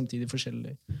like, men samtidig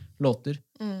forskjellige låter.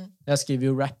 Jeg skriver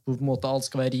jo rap, hvor på en måte alt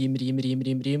skal være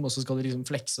rim, og så skal det liksom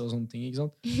flekse og sånne ting, ikke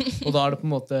sant? Og da er det på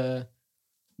en måte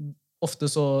ofte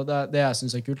så, det jeg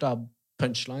synes er kult, er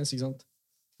punchlines, ikke sant?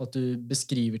 At du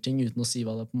beskriver ting uten å si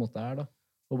hva det på en måte er, da.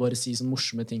 og bare si sånn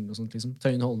morsomme ting og sånt, liksom.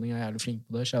 Tøyen Holdning jævlig flink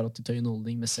på det. Kjære til Tøyen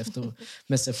Holdning, med Seff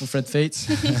og Fred Fates.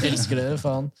 Elsker dere,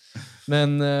 faen.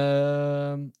 Men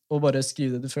å bare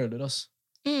skrive det du føler, ass.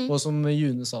 Og som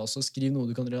June sa også, skriv noe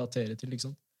du kan relatere til,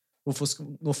 liksom. Hvorfor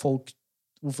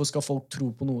skal folk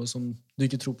tro på noe som du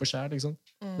ikke tror på selv, liksom?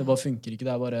 Det bare funker ikke,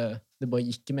 det bare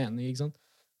gir ikke mening, ikke sant?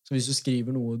 Så hvis du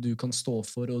skriver noe du kan stå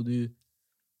for, og du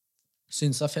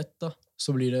synes fett, da,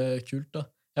 så blir det kult, da.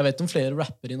 Jeg vet om flere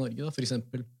rappere i Norge, da, for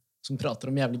eksempel, som prater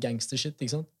om jævlig gangstershit,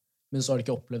 ikke sant? Men så har de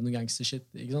ikke opplevd noe gangstershit,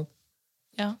 ikke sant?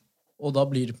 Ja. Og da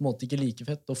blir det på en måte ikke like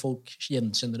fett, og folk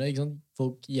gjenkjenner det, ikke sant?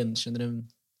 Folk gjenkjenner en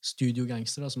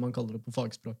studiogangster, da, som man kaller det på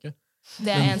fagspråket.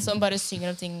 Det en som bare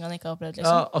synger om ting han ikke har opplevd,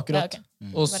 liksom? Ja, akkurat. Ja,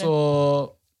 okay. Og så,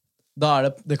 da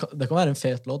det kan være en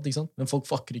fet låt, ikke sant? Men folk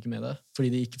fucker ikke med det,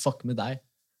 fordi de ikke fucker med deg.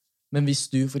 Men hvis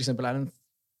du for eksempel en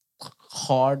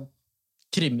hard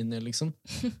kriminell, liksom,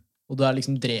 og du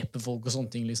liksom dreper folk og sånne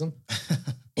ting, liksom.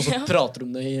 Og så prater du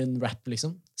om det i en rap,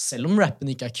 liksom. Selv om rappen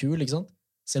ikke kul, liksom.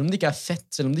 Selv om det ikke fett,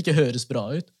 selv om det ikke høres bra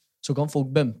ut, så kan folk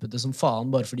bumpe det som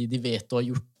faen bare fordi de vet du har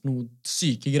gjort noe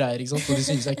syke greier, ikke sant? Og de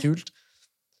synes det kult.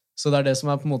 Så det det som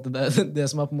på en måte,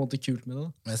 det som på en måte kult med det.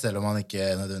 Da. Men selv om man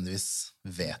ikke nødvendigvis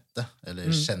vet det,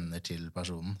 eller kjenner til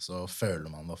personen, så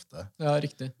føler man det ofte. Ja,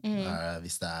 riktig.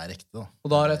 Hvis det riktig, da.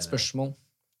 Og da et spørsmål.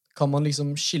 Kan man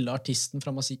liksom skille artisten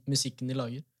fra musikken de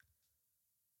lager?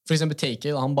 For eksempel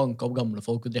Take, han banket opp gamle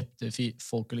folk og drepte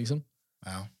folket, liksom.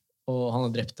 Ja. Og han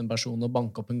har drept en person og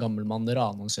banket opp en gammel mann,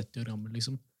 ranet en 70 år gammel,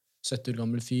 liksom. 70 år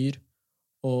gammel fyr.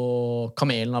 Og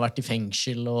Kamelen har vært i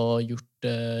fengsel og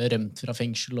rømt fra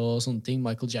fengsel og sånne ting.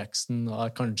 Michael Jackson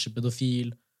kanskje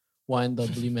pedofil.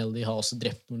 YNW Melody har også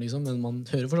drept noen, liksom. Men man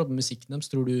hører fortsatt på musikken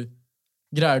deres.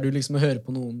 Greier du liksom å høre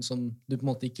på noen som du på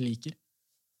en måte ikke liker?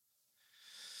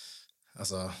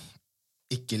 Altså,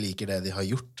 ikke liker det de har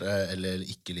gjort, eller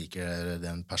ikke liker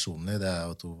den personlig, det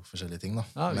jo to forskjellige ting, da.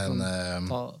 Ja, vi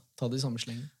kan ta det i samme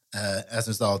slengen. Jeg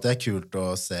synes det alltid kult å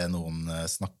se noen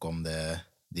snakke om det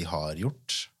de har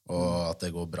gjort, og at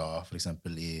det går bra, for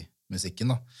eksempel i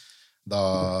musikken, da. Da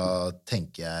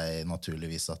tenker jeg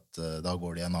naturligvis at da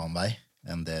går de en annen vei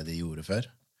enn det de gjorde før.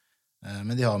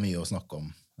 Men de har mye å snakke om,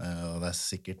 og det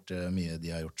sikkert mye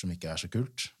de har gjort som ikke så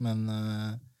kult, men...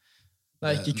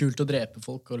 Det ikke kult å drepe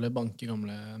folk eller banke gamle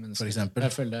mennesker. For eksempel.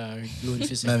 Jeg føler det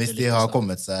glorifisert. Men hvis de har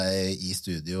kommet seg i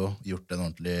studio, gjort en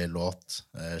ordentlig låt,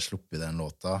 sluppet den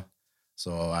låta,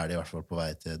 så de i hvert fall på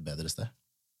vei til et bedre sted.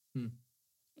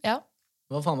 Ja.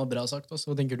 Det var faen meg bra sagt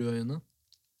også. Hva tenker du, Øyne?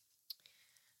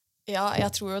 Ja, jeg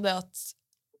tror jo det at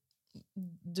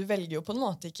du velger jo på en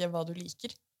måte ikke hva du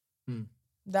liker.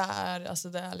 Det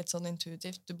litt sånn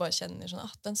intuitivt. Du bare kjenner sånn,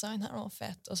 den sangen her var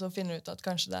fet, og så finner du ut at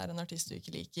kanskje det en artist du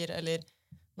ikke liker, eller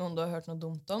noen du har hørt noe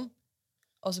dumt om,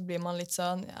 og så blir man litt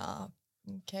sånn, ja,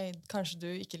 ok, kanskje du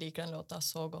ikke liker den låta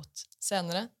så godt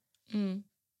senere.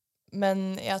 Men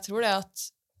jeg tror det at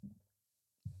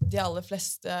de aller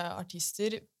fleste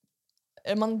artister,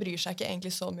 man bryr seg ikke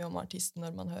egentlig så mye om artisten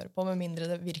når man hører på, med mindre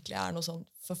det virkelig noe sånn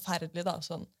forferdelig, da,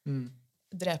 sånn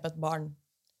drepe et barn,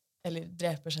 eller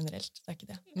drepe generelt, det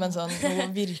ikke det. Men sånn noe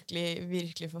virkelig,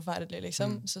 virkelig forferdelig,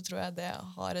 liksom, så tror jeg det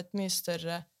har en mye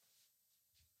større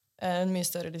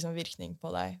liksom, virkning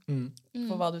på deg,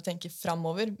 på hva du tenker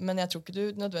fremover. Men jeg tror ikke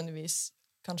du nødvendigvis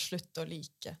kan slutte å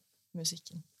like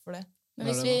musikken for det. Men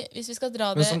hvis vi skal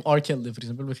dra det... Men som R. Kelly, for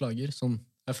eksempel, beklager,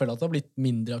 jeg føler at det har blitt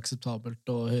mindre akseptabelt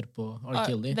å høre på R.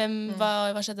 Kelly.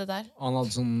 Hva skjedde der? Han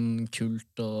hadde sånn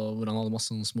kult, hvor han hadde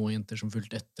masse små jenter som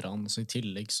fulgte etter han, så i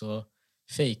tillegg så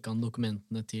fake han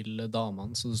dokumentene til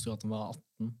damen, så det stod at han var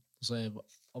 18, og så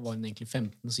var hun egentlig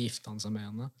 15, så giftet han seg med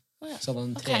henne. Så hadde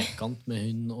han en trekant med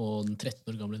hun og den 13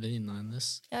 år gamle venninna hennes.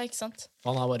 Ja, ikke sant?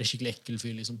 Han bare skikkelig ekkel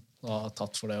fyr, liksom. Og har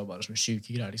tatt for det, og bare sånne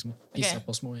syke greier, liksom. Pisset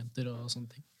på små jenter og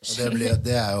sånne ting. Og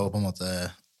det jo på en måte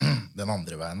den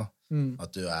andre veien, da.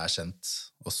 At du kjent,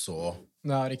 og så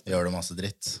gjør du masse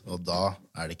dritt, og da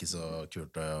det ikke så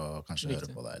kult å kanskje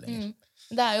høre på deg lenger.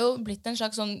 Det jo blitt en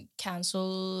slags sånn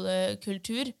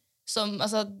cancel-kultur som,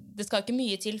 altså, det skal ikke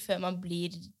mye til før man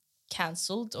blir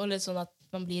cancelled, og litt sånn at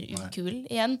man blir ukul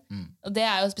igjen. Og det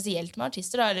jo spesielt med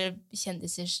artister, da, eller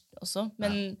kjendiser også.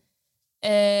 Men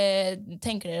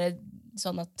tenker dere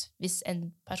sånn at hvis en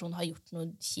person har gjort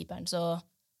noe kjiperen, så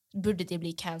burde de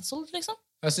bli cancelled, liksom?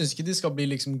 Jeg synes ikke de skal bli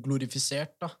liksom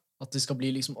glorifisert, da. At de skal bli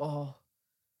liksom,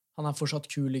 han fortsatt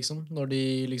kul, liksom, når de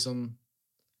liksom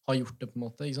har gjort det, på en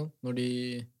måte, ikke sant? Når de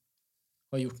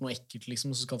har gjort noe ekkelt,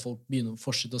 liksom, så skal folk begynne å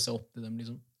fortsette å se opp til dem,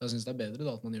 liksom. Jeg synes det bedre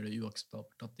da, at man gjør det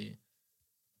uakseptabelt, at de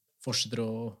fortsetter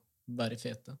å være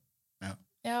fete.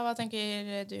 Ja, hva tenker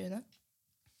du, Une?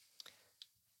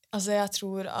 Altså, jeg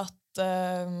tror at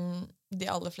de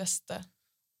aller fleste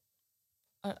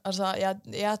Altså,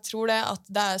 jeg tror det at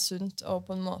det sunt å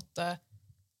på en måte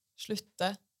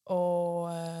slutte å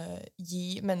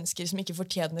gi mennesker som ikke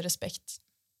fortjener respekt,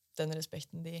 den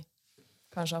respekten de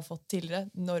kanskje har fått tidligere,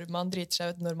 når man driter seg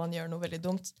ut, når man gjør noe veldig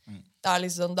dumt. Det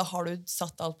liksom, da har du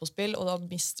satt alt på spill, og da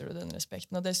mister du den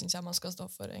respekten, og det synes jeg man skal stå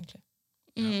for, egentlig.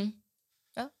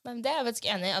 Ja, men det er jeg faktisk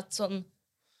enig i, at sånn,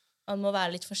 man må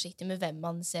være litt forsiktig med hvem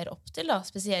man ser opp til, da.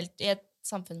 Spesielt i et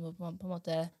samfunn hvor man på en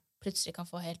måte plutselig kan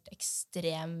få helt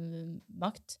ekstrem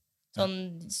makt.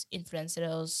 Sånn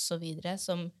influensere og så videre,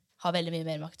 som har veldig mye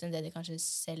mer makt enn det de kanskje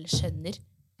selv skjønner.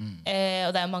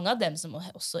 Og det er mange av dem som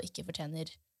også ikke fortjener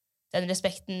den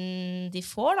respekten de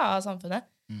får da, av samfunnet.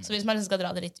 Så hvis man liksom skal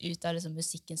dra det litt ut av liksom,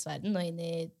 musikkens verden og inn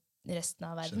i resten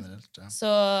av verden, generelt,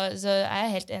 så er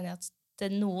jeg helt enig i at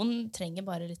noen trenger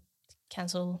bare litt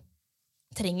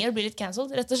trenger å bli litt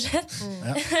cancelled, rett og slett.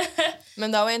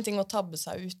 Men det er jo en ting å tabbe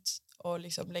seg ut og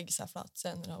liksom legge seg flat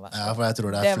senere. Ja, for jeg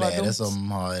tror det er flere som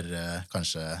har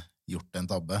kanskje gjort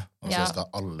en tabbe, og så skal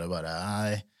alle bare,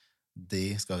 nei, de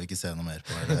skal vi ikke se noe mer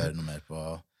på, eller høre noe mer på.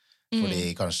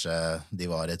 Fordi kanskje de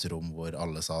var i et rom hvor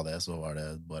alle sa det, så var det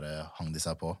bare hang de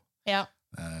seg på. Ja.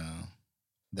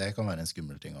 Det kan være en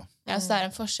skummel ting også. Ja, så det er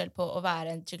en forskjell på å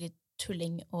være en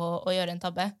tulling og gjøre en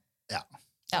tabbe. Ja,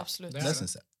 absolutt. Det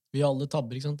synes jeg. Vi alle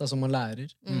tabber, ikke sant? Det er som man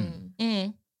lærer.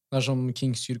 Det er som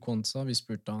King Syr Kwanza, vi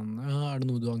spurte han, er det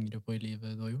noe du angrer på i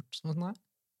livet du har gjort? Så, nei,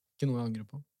 ikke noe jeg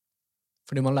angrer på.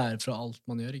 Fordi man lærer fra alt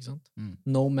man gjør, ikke sant?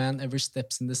 No man ever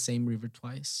steps in the same river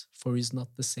twice, for he's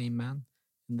not the same man.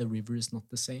 The river is not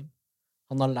the same.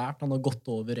 Han har lært, han har gått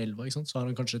over elva, ikke sant? Så har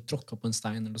han kanskje tråkket på en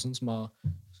stein eller sånt, som har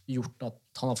gjort at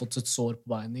han har fått et sår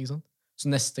på beinen, ikke sant?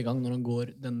 Så neste gang når han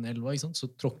går den elva, ikke sant?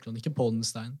 Så tråkker han ikke på den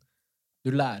steinen.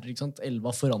 Du lærer, ikke sant?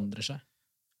 Elva forandrer seg.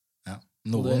 Ja.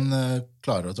 Noen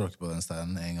klarer å tråkke på den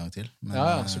steinen en gang til. Men,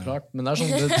 ja, så klart. Men det er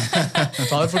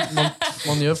sånn,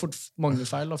 man gjør fort mange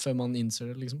feil da, før man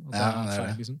innser det, liksom. At det er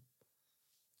feil, liksom.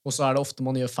 Og så er det ofte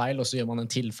man gjør feil, og så gjør man en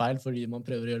til feil fordi man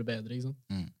prøver å gjøre det bedre, ikke sant?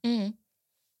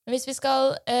 Men hvis vi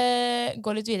skal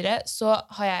gå litt videre, så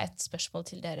har jeg et spørsmål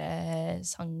til dere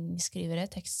sangskrivere,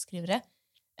 tekstskrivere.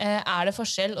 Er det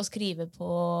forskjell å skrive på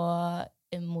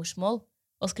morsmål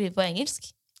og skrive på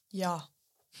engelsk? Ja.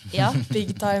 Ja?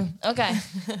 Big time. Ok.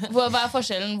 Hva er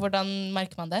forskjellen? Hvordan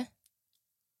merker man det?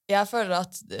 Jeg føler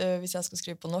at hvis jeg skal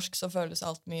skrive på norsk, så føles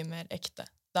alt mye mer ekte.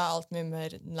 Det er alt mye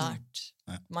mer nært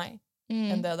meg.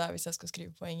 Enn det der hvis jeg skal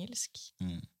skrive på engelsk.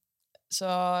 Så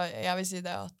jeg vil si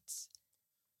det at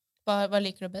Hva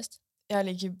liker du best? Jeg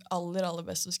liker aller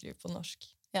best å skrive på norsk.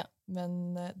 Ja.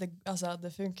 Men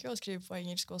det funker jo å skrive på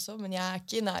engelsk også, men jeg er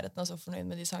ikke i nærheten av så fornøyd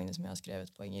med de sangene som jeg har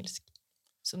skrevet på engelsk,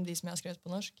 som de som jeg har skrevet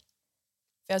på norsk.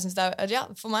 For jeg synes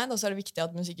for meg da, så er det viktig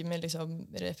at musikken min liksom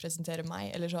representerer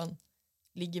meg, eller sånn,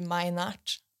 ligger meg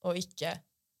nært, og ikke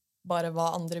bare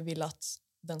hva andre vil at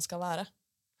den skal være.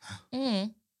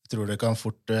 Jeg tror det kan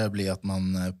fort bli at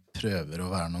man prøver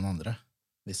å være noen andre,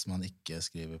 hvis man ikke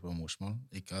skriver på morsmål.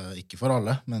 Ikke for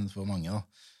alle, men for mange da.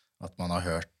 At man har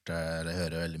hørt eller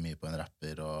hører veldig mye på en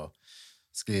rapper og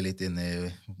sklir litt inn i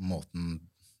måten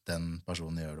den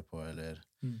personen gjør det på, eller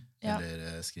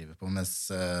skriver på.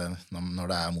 Mens når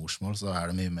det er morsmål, så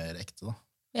er det mye mer ekte da.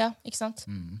 Ja, ikke sant?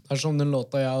 Det er som den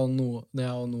låta jeg og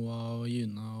Noah og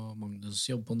Juna og Magnus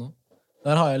jobber på nå.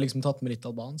 Der har jeg liksom tatt med litt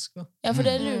albansk da. Ja, for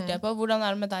det lurte jeg på. Hvordan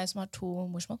er det med deg som har 2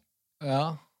 morsmål?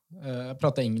 Ja, jeg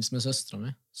prater engelsk med søstra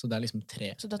mi, så det er liksom 3.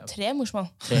 Så du har 3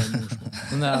 morsmål? 3 morsmål.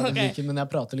 Men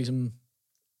jeg prater liksom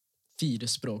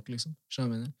 4 språk, liksom. Skjønner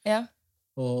du hva jeg mener? Ja.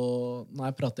 Og når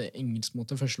jeg prater engelsk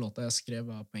måte, første låta jeg skrev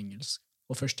var på engelsk.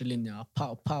 Og første linja,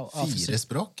 pow, pow. 4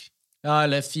 språk? Ja,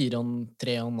 eller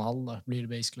 4,5 da, blir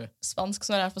det basically. Spansk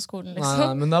som når jeg er på skolen, liksom.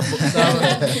 Nei, men det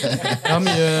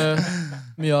er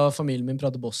mye av familien min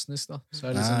prater bosnisk, da. Så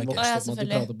jeg liksom vokst opp med at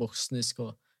de prater bosnisk,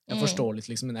 og jeg forstår litt,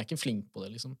 liksom, men jeg er ikke flink på det,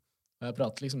 liksom.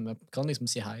 Jeg kan liksom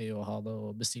si hei og ha det,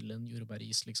 og bestille en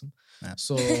jordbæris, liksom. Ja.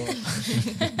 Så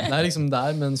det er liksom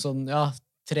der, men sånn,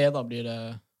 3 da blir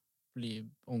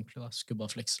ordentlig, da. Skulle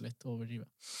bare flekse litt, overdrive.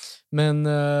 Men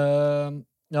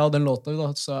den låta da,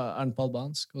 så er den på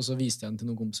albansk, og så viste jeg den til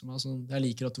noen kompiser meg, sånn, jeg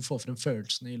liker at du får frem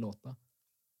følelsene i låta.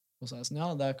 Og så er jeg sånn,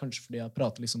 det er kanskje fordi jeg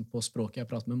prater liksom på språket jeg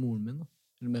prater med moren min, da,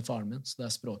 eller med faren min, så det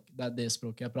er det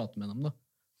språket jeg prater med dem, da.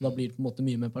 Og da blir det på en måte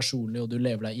mye mer personlig, og du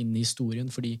lever deg inn i historien,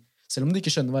 fordi selv om du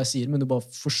ikke skjønner hva jeg sier, men du bare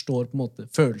forstår på en måte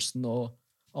følelsen og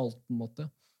alt på en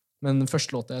måte. Men den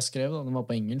første låta jeg skrev, da, den var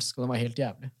på engelsk, og den var helt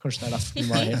jævlig. Kanskje det er derfor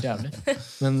den var helt jævlig.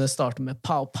 Men det startet med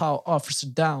pow, pow, officer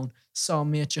down. Saw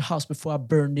me at your house before I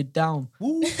burned it down.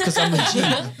 Cause I'm a G,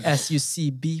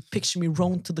 S-U-C-B. Picture me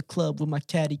rolling to the club with my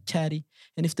catty.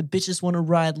 And if the bitches wanna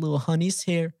ride little honey's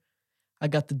hair, I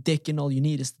got the dick and all you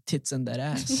need is the tits and that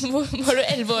ass. Var du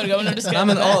 11 år gammel når du skrev Nei,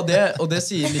 men, og det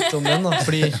sier litt om den, da.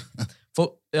 Fordi,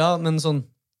 ja, men sånn,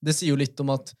 det sier jo litt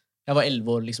om at jeg var 11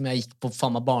 år, liksom. Jeg gikk på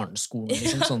faen meg barneskolen,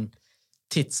 liksom. Sånn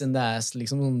tits and ass,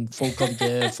 liksom. Folk hadde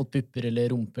ikke fått pupper eller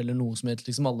rumpe eller noe som helst.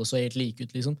 Liksom. Alle så helt like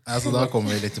ut, liksom. Ja, så da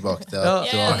kommer vi litt tilbake til at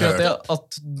du har akkurat hørt det,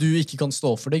 at du ikke kan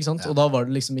stå for det, ikke sant? Og da var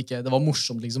det liksom ikke, det var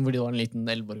morsomt, liksom, fordi det var en liten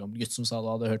 11 år gammel gutt som sa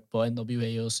det, hadde hørt på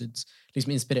NWA og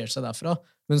liksom inspirert seg derfra.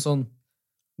 Men sånn,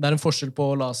 det en forskjell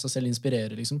på å la seg selv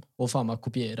inspirere, liksom, og faen meg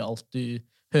kopiere alt du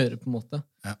hører, på en måte.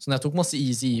 Ja. Så når jeg tok masse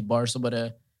easy bars og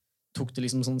bare tok det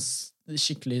liksom sånn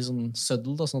skikkelig sånn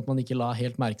søddel, da, sånn at man ikke la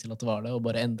helt merke til at det var det, og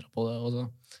bare endret på det, og så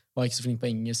var jeg ikke så flink på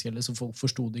engelsk heller, så folk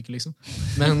forstod det ikke, liksom.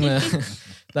 Men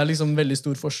det liksom veldig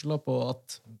stor forskjell da, på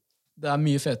at det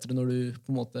mye fetere når du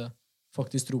på en måte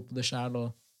faktisk tror på det selv, og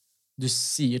du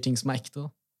sier ting som ekte. Da.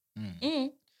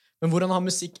 Men hvordan har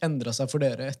musikk endret seg for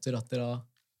dere etter at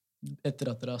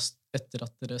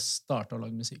dere startet å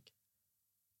lage musikk?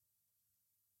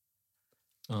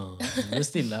 Det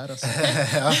stille her, altså.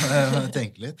 Ja, jeg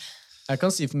tenker litt. Jeg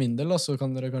kan si for min del, så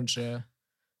kan dere kanskje...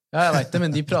 Ja, jeg vet det,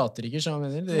 men de prater ikke, så jeg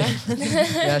mener.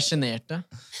 De generte.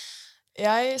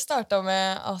 Jeg startet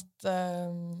med at...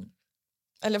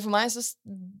 eller for meg så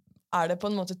det på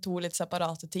en måte to litt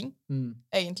separate ting,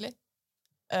 egentlig.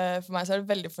 For meg så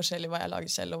det veldig forskjellig hva jeg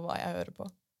lager selv, og hva jeg hører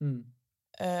på.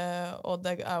 Og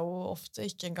det jo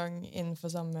ofte ikke engang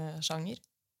innenfor samme sjanger.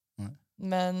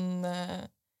 Men...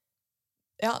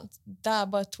 ja, det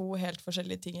bare to helt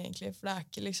forskjellige ting, egentlig. For det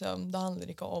ikke liksom, det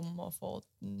handler ikke om å få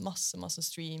masse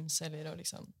streams, eller å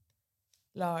liksom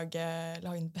lage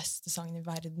den beste sangen i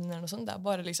verden, eller noe sånt. Det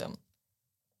bare liksom,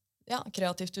 ja,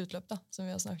 kreativt utløp, da, som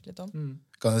vi har snakket litt om.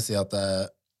 Kan du si at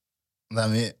det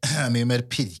mye mer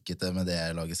pirkete med det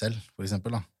jeg lager selv, for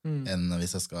eksempel, da, enn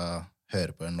hvis jeg skal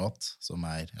høre på en låt som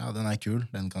ja, den kul,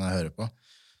 den kan jeg høre på.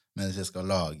 Men hvis jeg skal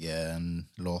lage en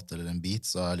låt eller en beat,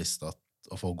 så har jeg lyst til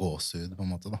å få gåsehud, på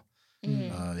en måte, da.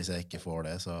 Hvis jeg ikke får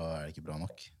det, så det ikke bra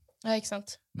nok. Ja, ikke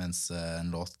sant? Mens en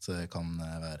låt kan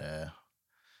være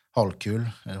halvkul,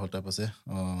 holdt jeg på å si,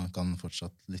 og kan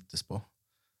fortsatt lyttes på.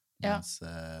 Mens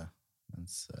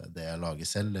det jeg lager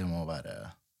selv, det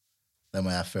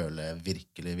må jeg føle,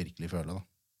 virkelig føle, da.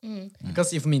 Jeg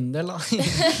kan si for min del, da.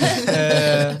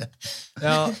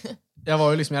 Jeg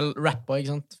var jo liksom, jeg rappet,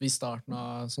 ikke sant, i starten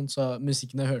av sånt, så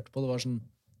musikken jeg hørte på, det var sånn,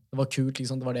 det var kult,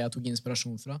 liksom. Det var det jeg tok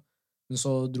inspirasjon fra. Men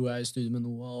så dro jeg i studio med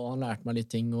Noah, og han lærte meg litt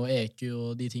ting, og EQ og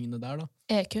de tingene der, da.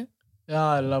 EQ? Ja,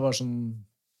 eller det var sånn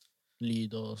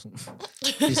lyd og sånn.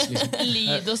 Liksom.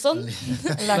 Lyd og sånn?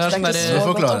 Det sånn der, du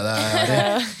forklarer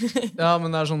det. Ja,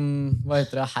 men det sånn, hva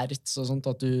heter det, hertz og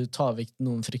sånt, at du tar vekk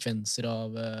noen frekvenser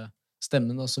av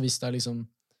stemmen, da. Så hvis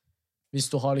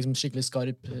du har liksom skikkelig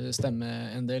skarp stemme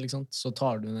en del, så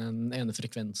tar du den ene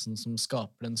frekvensen som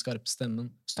skaper den skarpe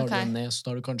stemmen. Så tar du den ned, så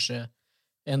tar du kanskje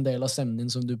en del av stemmen din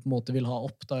som du på en måte vil ha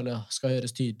opp, da, eller skal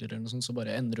høres tydeligere, eller noe sånt, så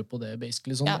bare endrer du på det,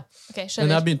 basically. Sånn, ja, okay,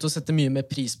 men jeg har begynt å sette mye mer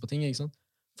pris på ting, ikke sant?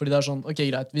 Fordi det sånn, ok,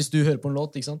 greit, hvis du hører på en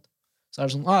låt, ikke sant? Så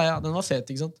det sånn, ja, den var fet,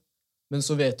 ikke sant? Men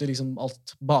så vet du liksom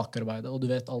alt bakarbeidet, og du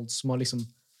vet alt som har liksom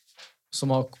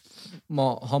som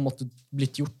har måttet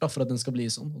blitt gjort da, for at den skal bli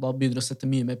sånn. Og da begynner du å sette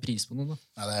mye mer pris på noen. Da.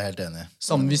 Ja, det jeg helt enig.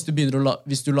 Samme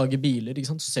hvis du lager biler,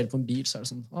 ikke sant? Så ser du på en bil, så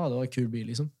det sånn, det var en kul bil,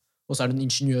 liksom. Og så det en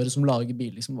ingeniør som lager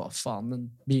bil, liksom. Hva faen, den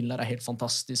bilen der helt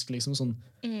fantastisk, liksom. Sånn,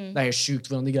 det helt sykt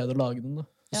hvordan de greide å lage den, da.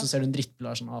 Og så ser du en drittbil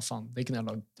der, sånn, faen, det kunne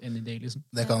jeg lagd any day, liksom.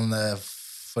 Det kan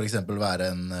for eksempel være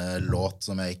en låt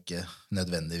som jeg ikke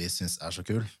nødvendigvis synes så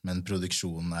kul, men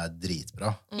produksjonen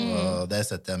dritbra. Og det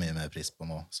setter jeg mye mer pris på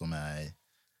nå, som jeg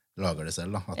lager det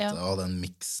selv. Da. At den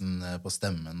miksen på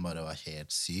stemmen bare var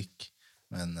helt syk,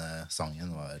 men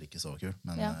sangen var ikke så kul.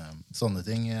 Men sånne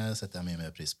ting setter jeg mye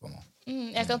mer pris på nå.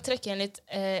 Jeg kan trekke en litt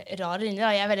rar linje.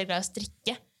 Da. Jeg veldig glad i å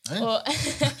strikke.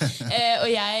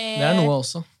 Og jeg... Det noe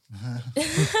også.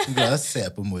 Glad i å se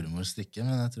på mormor strikke,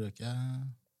 men jeg tror ikke jeg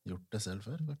gjort det selv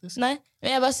før, faktisk. Nei,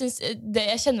 men jeg bare synes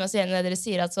jeg kjenner meg så igjen når dere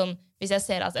sier at sånn, hvis jeg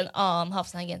ser at en annen har på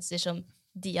seg en genser som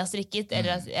de har strikket,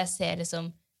 eller at jeg ser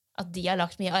liksom at de har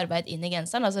lagt mye arbeid inn i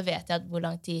genseren, så vet jeg at hvor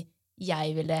lang tid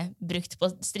jeg ville brukt på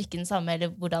å strikke den samme,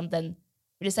 eller hvordan den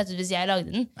ville sett ut hvis jeg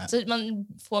lagde den. Ja. Så man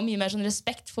får mye mer sånn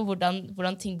respekt for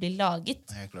hvordan ting blir laget.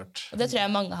 Helt klart. Og det tror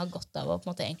jeg mange har godt av å på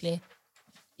en måte egentlig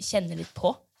kjenne litt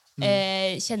på.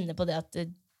 Kjenne på det at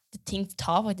ting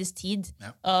tar faktisk tid.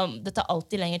 Ja. Det tar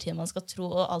alltid lengre tid enn man skal tro,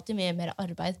 og alltid mye mer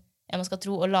arbeid enn man skal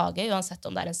tro å lage, uansett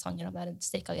om det en sang eller om det en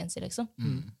strikka genser, liksom.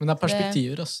 Men det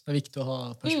perspektiver, ass. Det viktig å ha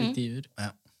perspektiver.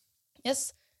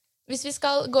 Yes. Hvis vi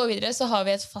skal gå videre, så har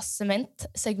vi et fast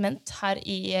segment her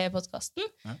i podcasten,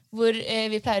 hvor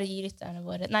vi pleier å gi gjestene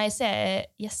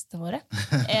våre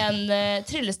en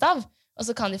tryllestav, og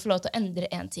så kan de få lov til å endre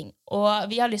en ting. Og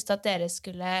vi har lyst til at dere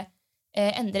skulle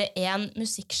endre en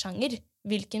musikksjanger.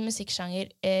 Hvilken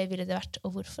musikksjanger ville det vært,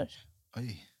 og hvorfor?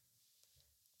 Oi.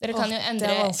 Dere kan jo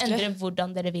endre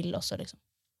hvordan dere vil også, liksom.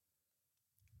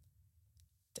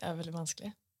 Det veldig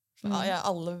vanskelig.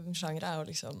 Alle sjangere jo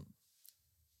liksom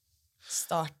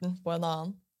starten på en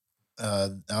annen.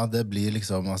 Ja, det blir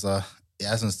liksom, altså,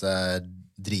 jeg synes det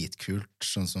dritkult,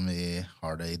 sånn som vi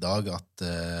har det i dag, at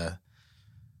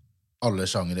alle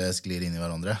sjangere sklir inn i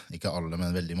hverandre. Ikke alle,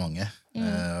 men veldig mange.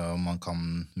 Og man kan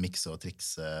mikse og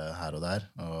trikse her og der,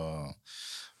 og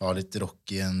ha litt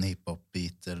rock i en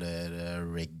hiphop-beat, eller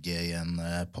reggae i en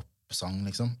popsang,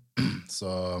 liksom. Så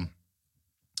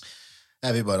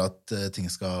jeg vil bare at ting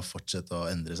skal fortsette å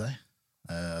endre seg.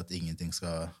 At ingenting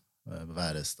skal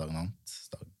være stagnant.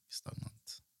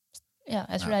 Ja,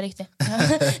 jeg tror det riktig.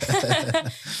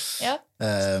 Ja.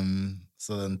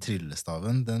 Så den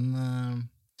tryllestaven, den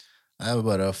jo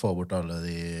bare å få bort alle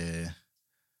de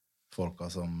folka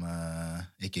som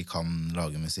ikke kan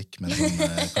lage musikk, men som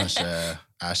kanskje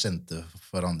kjente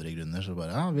for andre grunner. Så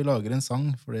bare, vi lager en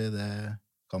sang, fordi det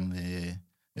kan vi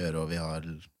gjøre, og vi har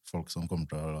folk som kommer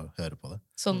til å høre på det.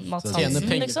 Sånn Mats Hansen,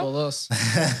 Hansen, liksom? På det, altså.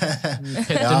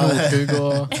 Petter Northug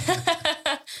og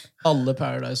alle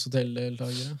Paradise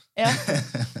Hotel-deltagere. Ja.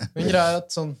 Men greia at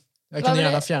sånn, jeg kunne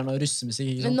gjerne ha fjernet russemusikk.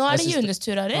 Ikke sant? Men nå det Junes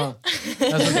tur, Ari. Jeg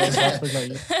synes det svært,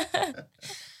 beklager.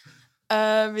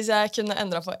 Hvis jeg kunne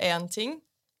endret på én ting,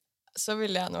 så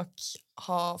ville jeg nok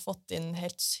ha fått inn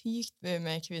helt sykt mye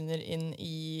mer kvinner inn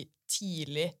i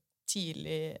tidlig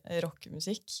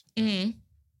rockemusikk.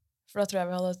 For da tror jeg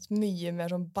vi hadde et mye mer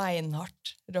sånn beinhardt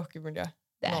rockemiljø.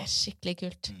 Det skikkelig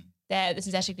kult. Det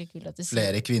synes jeg skikkelig kult at du sier.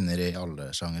 Flere kvinner i alle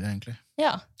sjangere, egentlig.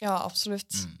 Ja,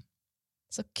 absolutt.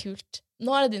 Så kult.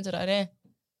 Nå det din tur, Ari.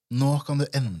 Nå kan du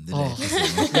endelig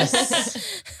yes.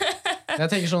 Jeg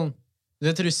tenker sånn, du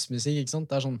vet russmusikk, ikke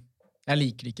sant? Det sånn, jeg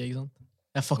liker det ikke sant?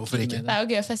 Jeg fucker ikke med det. Det jo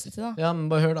gøy å feste til, da. Ja,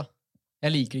 men bare hør da.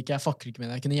 Jeg liker ikke, jeg fucker ikke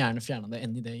med det. Jeg kunne gjerne fjernet det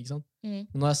enn i det, ikke sant? Men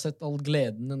nå har jeg sett all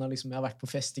gleden når liksom, jeg har vært på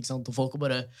fest, ikke sant? Og folk har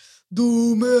bare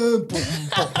Domen! De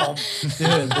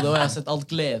hører på det, og jeg har sett all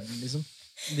gleden, liksom.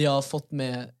 De har fått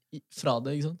med fra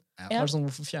det, ikke sant? Ja. Det sånn,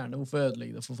 hvorfor fjerne, hvorfor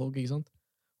ødelegge det for folk, ikke sant?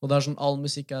 Og det sånn, all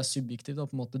musikk subjektiv, da,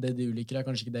 på en måte. Det du liker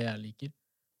kanskje ikke det jeg liker.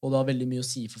 Og det har veldig mye å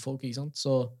si for folk, ikke sant?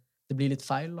 Så det blir litt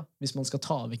feil, da, hvis man skal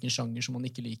ta vekk en sjanger som man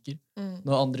ikke liker.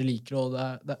 Når andre liker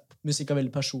det, og musikk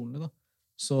veldig personlig, da.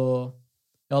 Så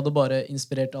jeg hadde bare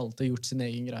inspirert alle til å gjort sin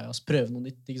egen greie, altså prøve noe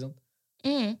nytt, ikke sant?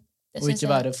 Og ikke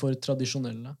være for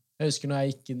tradisjonelle. Jeg husker når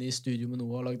jeg gikk inn i studio med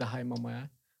Noah og lagde Hei, mamma,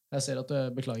 jeg ser at du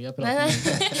beklager, jeg prater med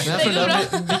deg. Men jeg føler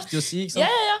det viktig å si, ikke sant?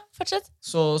 Ja, fortsett.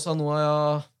 Så sa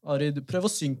Noah, Ari, prøv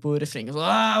å synge på refrenget. Så,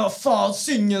 hva faen,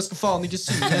 synge, jeg skal faen ikke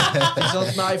synge. Ikke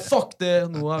sant? Nei, fuck det,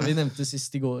 Noah. Vi nevnte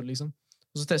sist i går, liksom.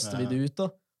 Og så testet vi det ut, da.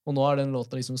 Og nå den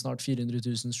låta liksom snart 400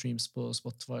 000 streams på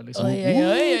Spotify, liksom. Oi.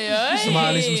 Som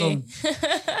liksom sånn.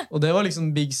 Og det var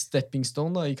liksom big stepping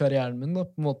stone da, i karrieren min, da,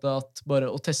 på en måte at bare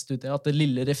å teste ut det, at det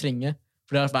lille refrenget,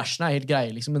 for versene helt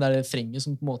greie, liksom, men det refrenget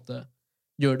som på en måte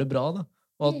gjør det bra, da.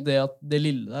 Og at det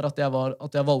lille der, at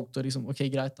jeg valgte å liksom, ok,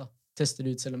 greit da, teste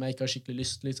det ut selv om jeg ikke har skikkelig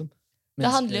lyst, liksom. Det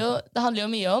handler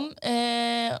jo mye om,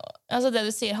 altså det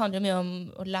du sier handler jo mye om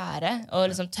å lære, og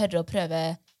liksom tørre å prøve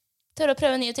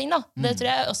nye ting, da. Det tror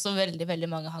jeg også veldig, veldig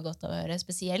mange har godt av å høre,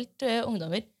 spesielt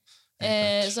ungdommer,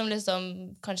 som liksom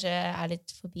kanskje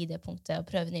litt forbi det punktet å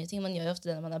prøve nye ting. Man gjør jo ofte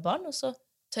det når man barn, og så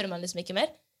tør man liksom ikke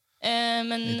mer.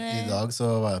 Men I dag så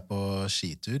var jeg på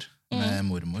skitur med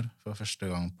mormor for første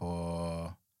gang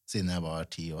siden jeg var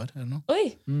 10 år, eller noe.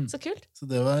 Oi, så kult. Så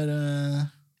det var,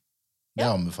 det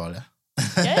anbefaler jeg.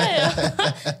 Ja.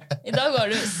 I dag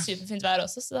var det superfint vær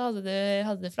også, så da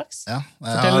hadde du flaks. Ja,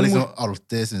 jeg har liksom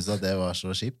alltid syntes at det var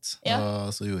så kjipt,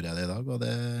 og så gjorde jeg det i dag, og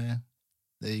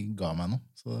det ga meg noe.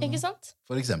 Så, ikke sant?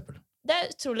 For eksempel. Det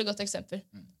et utrolig godt eksempel.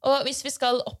 Og hvis vi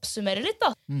skal oppsummere litt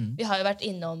da, vi har jo vært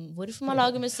innom hvorfor man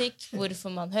lager musikk,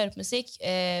 hvorfor man hører på musikk,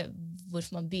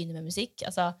 hvorfor man begynner med musikk,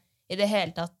 altså i det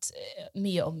hele tatt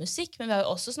mye om musikk, men vi har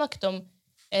jo også snakket om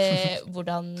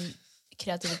hvordan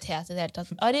kreativitet i det hele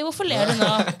tatt. Ari, hvorfor ler du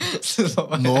nå?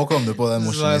 Nå kom du på den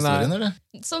morsomme historien, eller?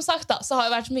 Som sagt da, så har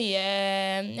jeg vært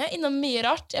innom mye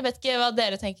rart. Jeg vet ikke hva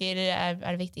dere tenker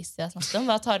det viktigste jeg snakket om.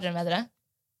 Hva tar dere med dere?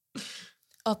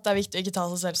 At det viktig å ikke ta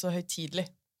seg selv så høytidelig.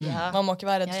 Man må ikke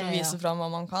være redd for å vise frem hva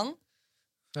man kan,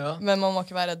 men man må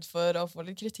ikke være redd for å få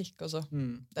litt kritikk også.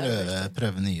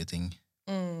 Prøve nye ting.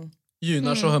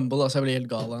 June så humble, altså. Jeg blir helt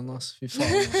gal av henne, altså. Fy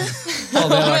faen.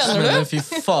 Hadde jeg vært med det, fy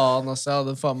faen, altså. Jeg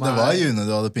hadde faen meg... Det var June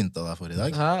du hadde pyntet deg for i dag.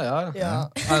 Ja.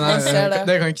 Nei,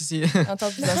 det kan jeg ikke si. Jeg har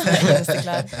tatt på seg sine eneste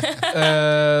klær.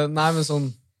 Nei, men sånn...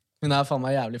 Hun fant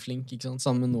meg jævlig flink, ikke sant?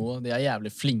 Sammen med Noah. De jævlig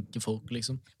flinke folk,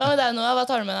 liksom. Hva med deg, Noah? Hva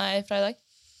tar du med deg fra i dag?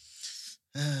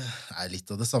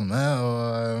 Litt av det samme, og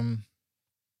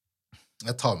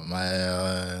jeg tar med meg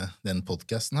den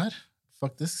podcasten her,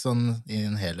 faktisk, sånn i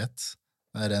en helhet.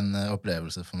 Det en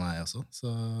opplevelse for meg også,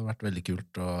 så det har vært veldig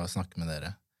kult å snakke med dere.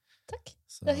 Takk.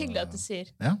 Så, det hyggelig at du sier.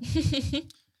 Ja.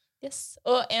 Yes.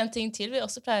 Og en ting til vi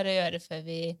også pleier å gjøre før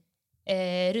vi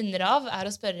runder av,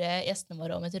 å spørre gjestene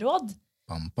våre om et råd.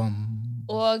 Bam, bam.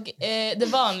 Og det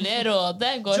vanlige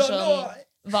rådet går sånn,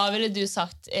 hva ville du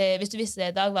sagt, hvis du visste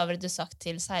det i dag, hva ville du sagt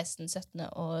til 16-17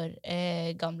 år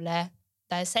gamle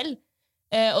deg selv?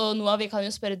 Og Noah, vi kan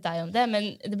jo spørre deg om det, men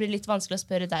det blir litt vanskelig å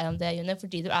spørre deg om det, June,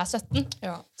 fordi du 17.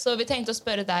 Ja. Så vi tenkte å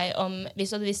spørre deg om,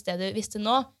 hvis du hadde visst det du visste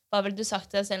nå, hva ville du sagt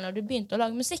til deg selv når du begynte å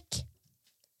lage musikk?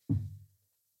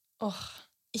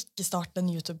 Ikke start den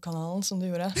YouTube-kanalen som du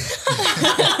gjorde.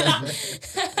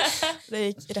 Det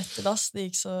gikk rett i dass. Det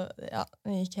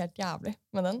gikk helt jævlig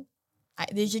med den. Nei,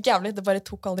 det gikk ikke jævlig, det bare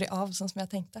tok aldri av, sånn som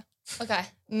jeg tenkte. Okay.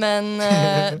 Men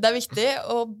det viktig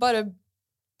å bare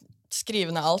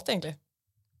skrive ned alt, egentlig.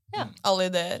 Ja. Alle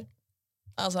ideer.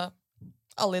 Altså,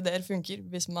 alle ideer funker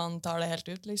hvis man tar det helt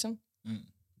ut, liksom.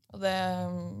 Og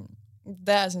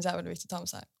det synes jeg veldig viktig å ta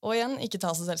med seg. Og igjen, ikke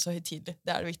ta seg selv så høytidelig.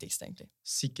 Det det viktigste, egentlig.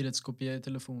 Sikkerhetskopier i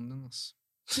telefonen din, altså.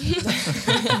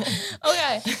 Ok,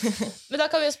 men da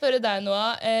kan vi spørre deg,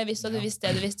 Noah. Hvis du hadde visst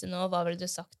det du visste nå, hva ville du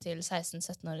sagt til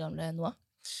 16-17 år gamle Noah?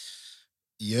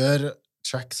 Gjør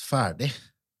tracks ferdig.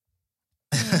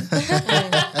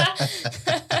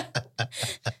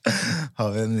 Har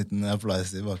vi en liten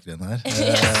applaus i bakgrunnen her?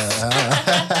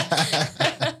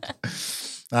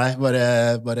 Nei,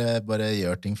 bare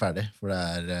gjør ting ferdig, for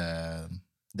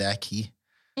det key.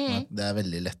 Det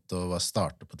veldig lett å bare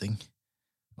starte på ting.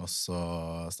 Og så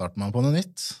starter man på noe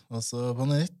nytt, og så på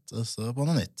noe nytt, og så på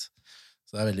noe nytt.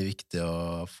 Så det veldig viktig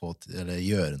å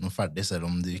gjøre noe ferdig, selv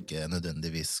om du ikke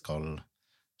nødvendigvis skal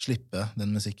slippe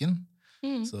den musikken.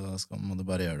 Så må du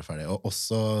bare gjøre det ferdig. Og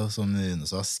også, som June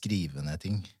sa, skrive ned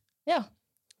ting. Ja.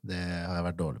 Det har jeg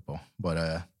vært dårlig på. Bare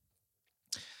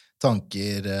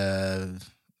tanker,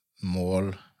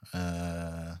 mål,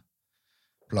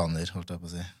 planer, holdt jeg på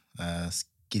å si.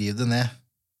 Skriv det ned.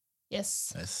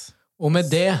 Yes. Og med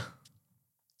det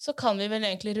så kan vi vel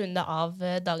egentlig runde av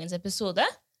dagens episode.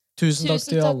 Tusen takk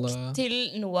til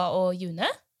Noah og June.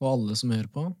 Og alle som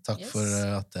hører på. Takk for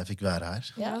at jeg fikk være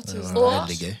her. Ja. Det var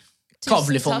veldig gøy.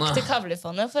 Tusen takk til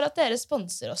Kavlifondet for at dere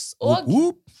sponser oss. Og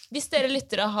hvis dere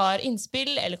lyttere har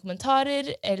innspill eller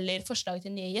kommentarer eller forslag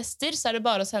til nye gjester, så det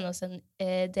bare å sende oss en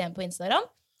DM på Instagram.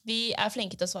 Vi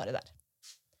flinke til å svare der.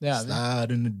 Det vi.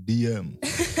 Slide in the DM.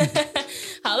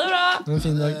 Ha det bra! En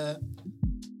fin dag.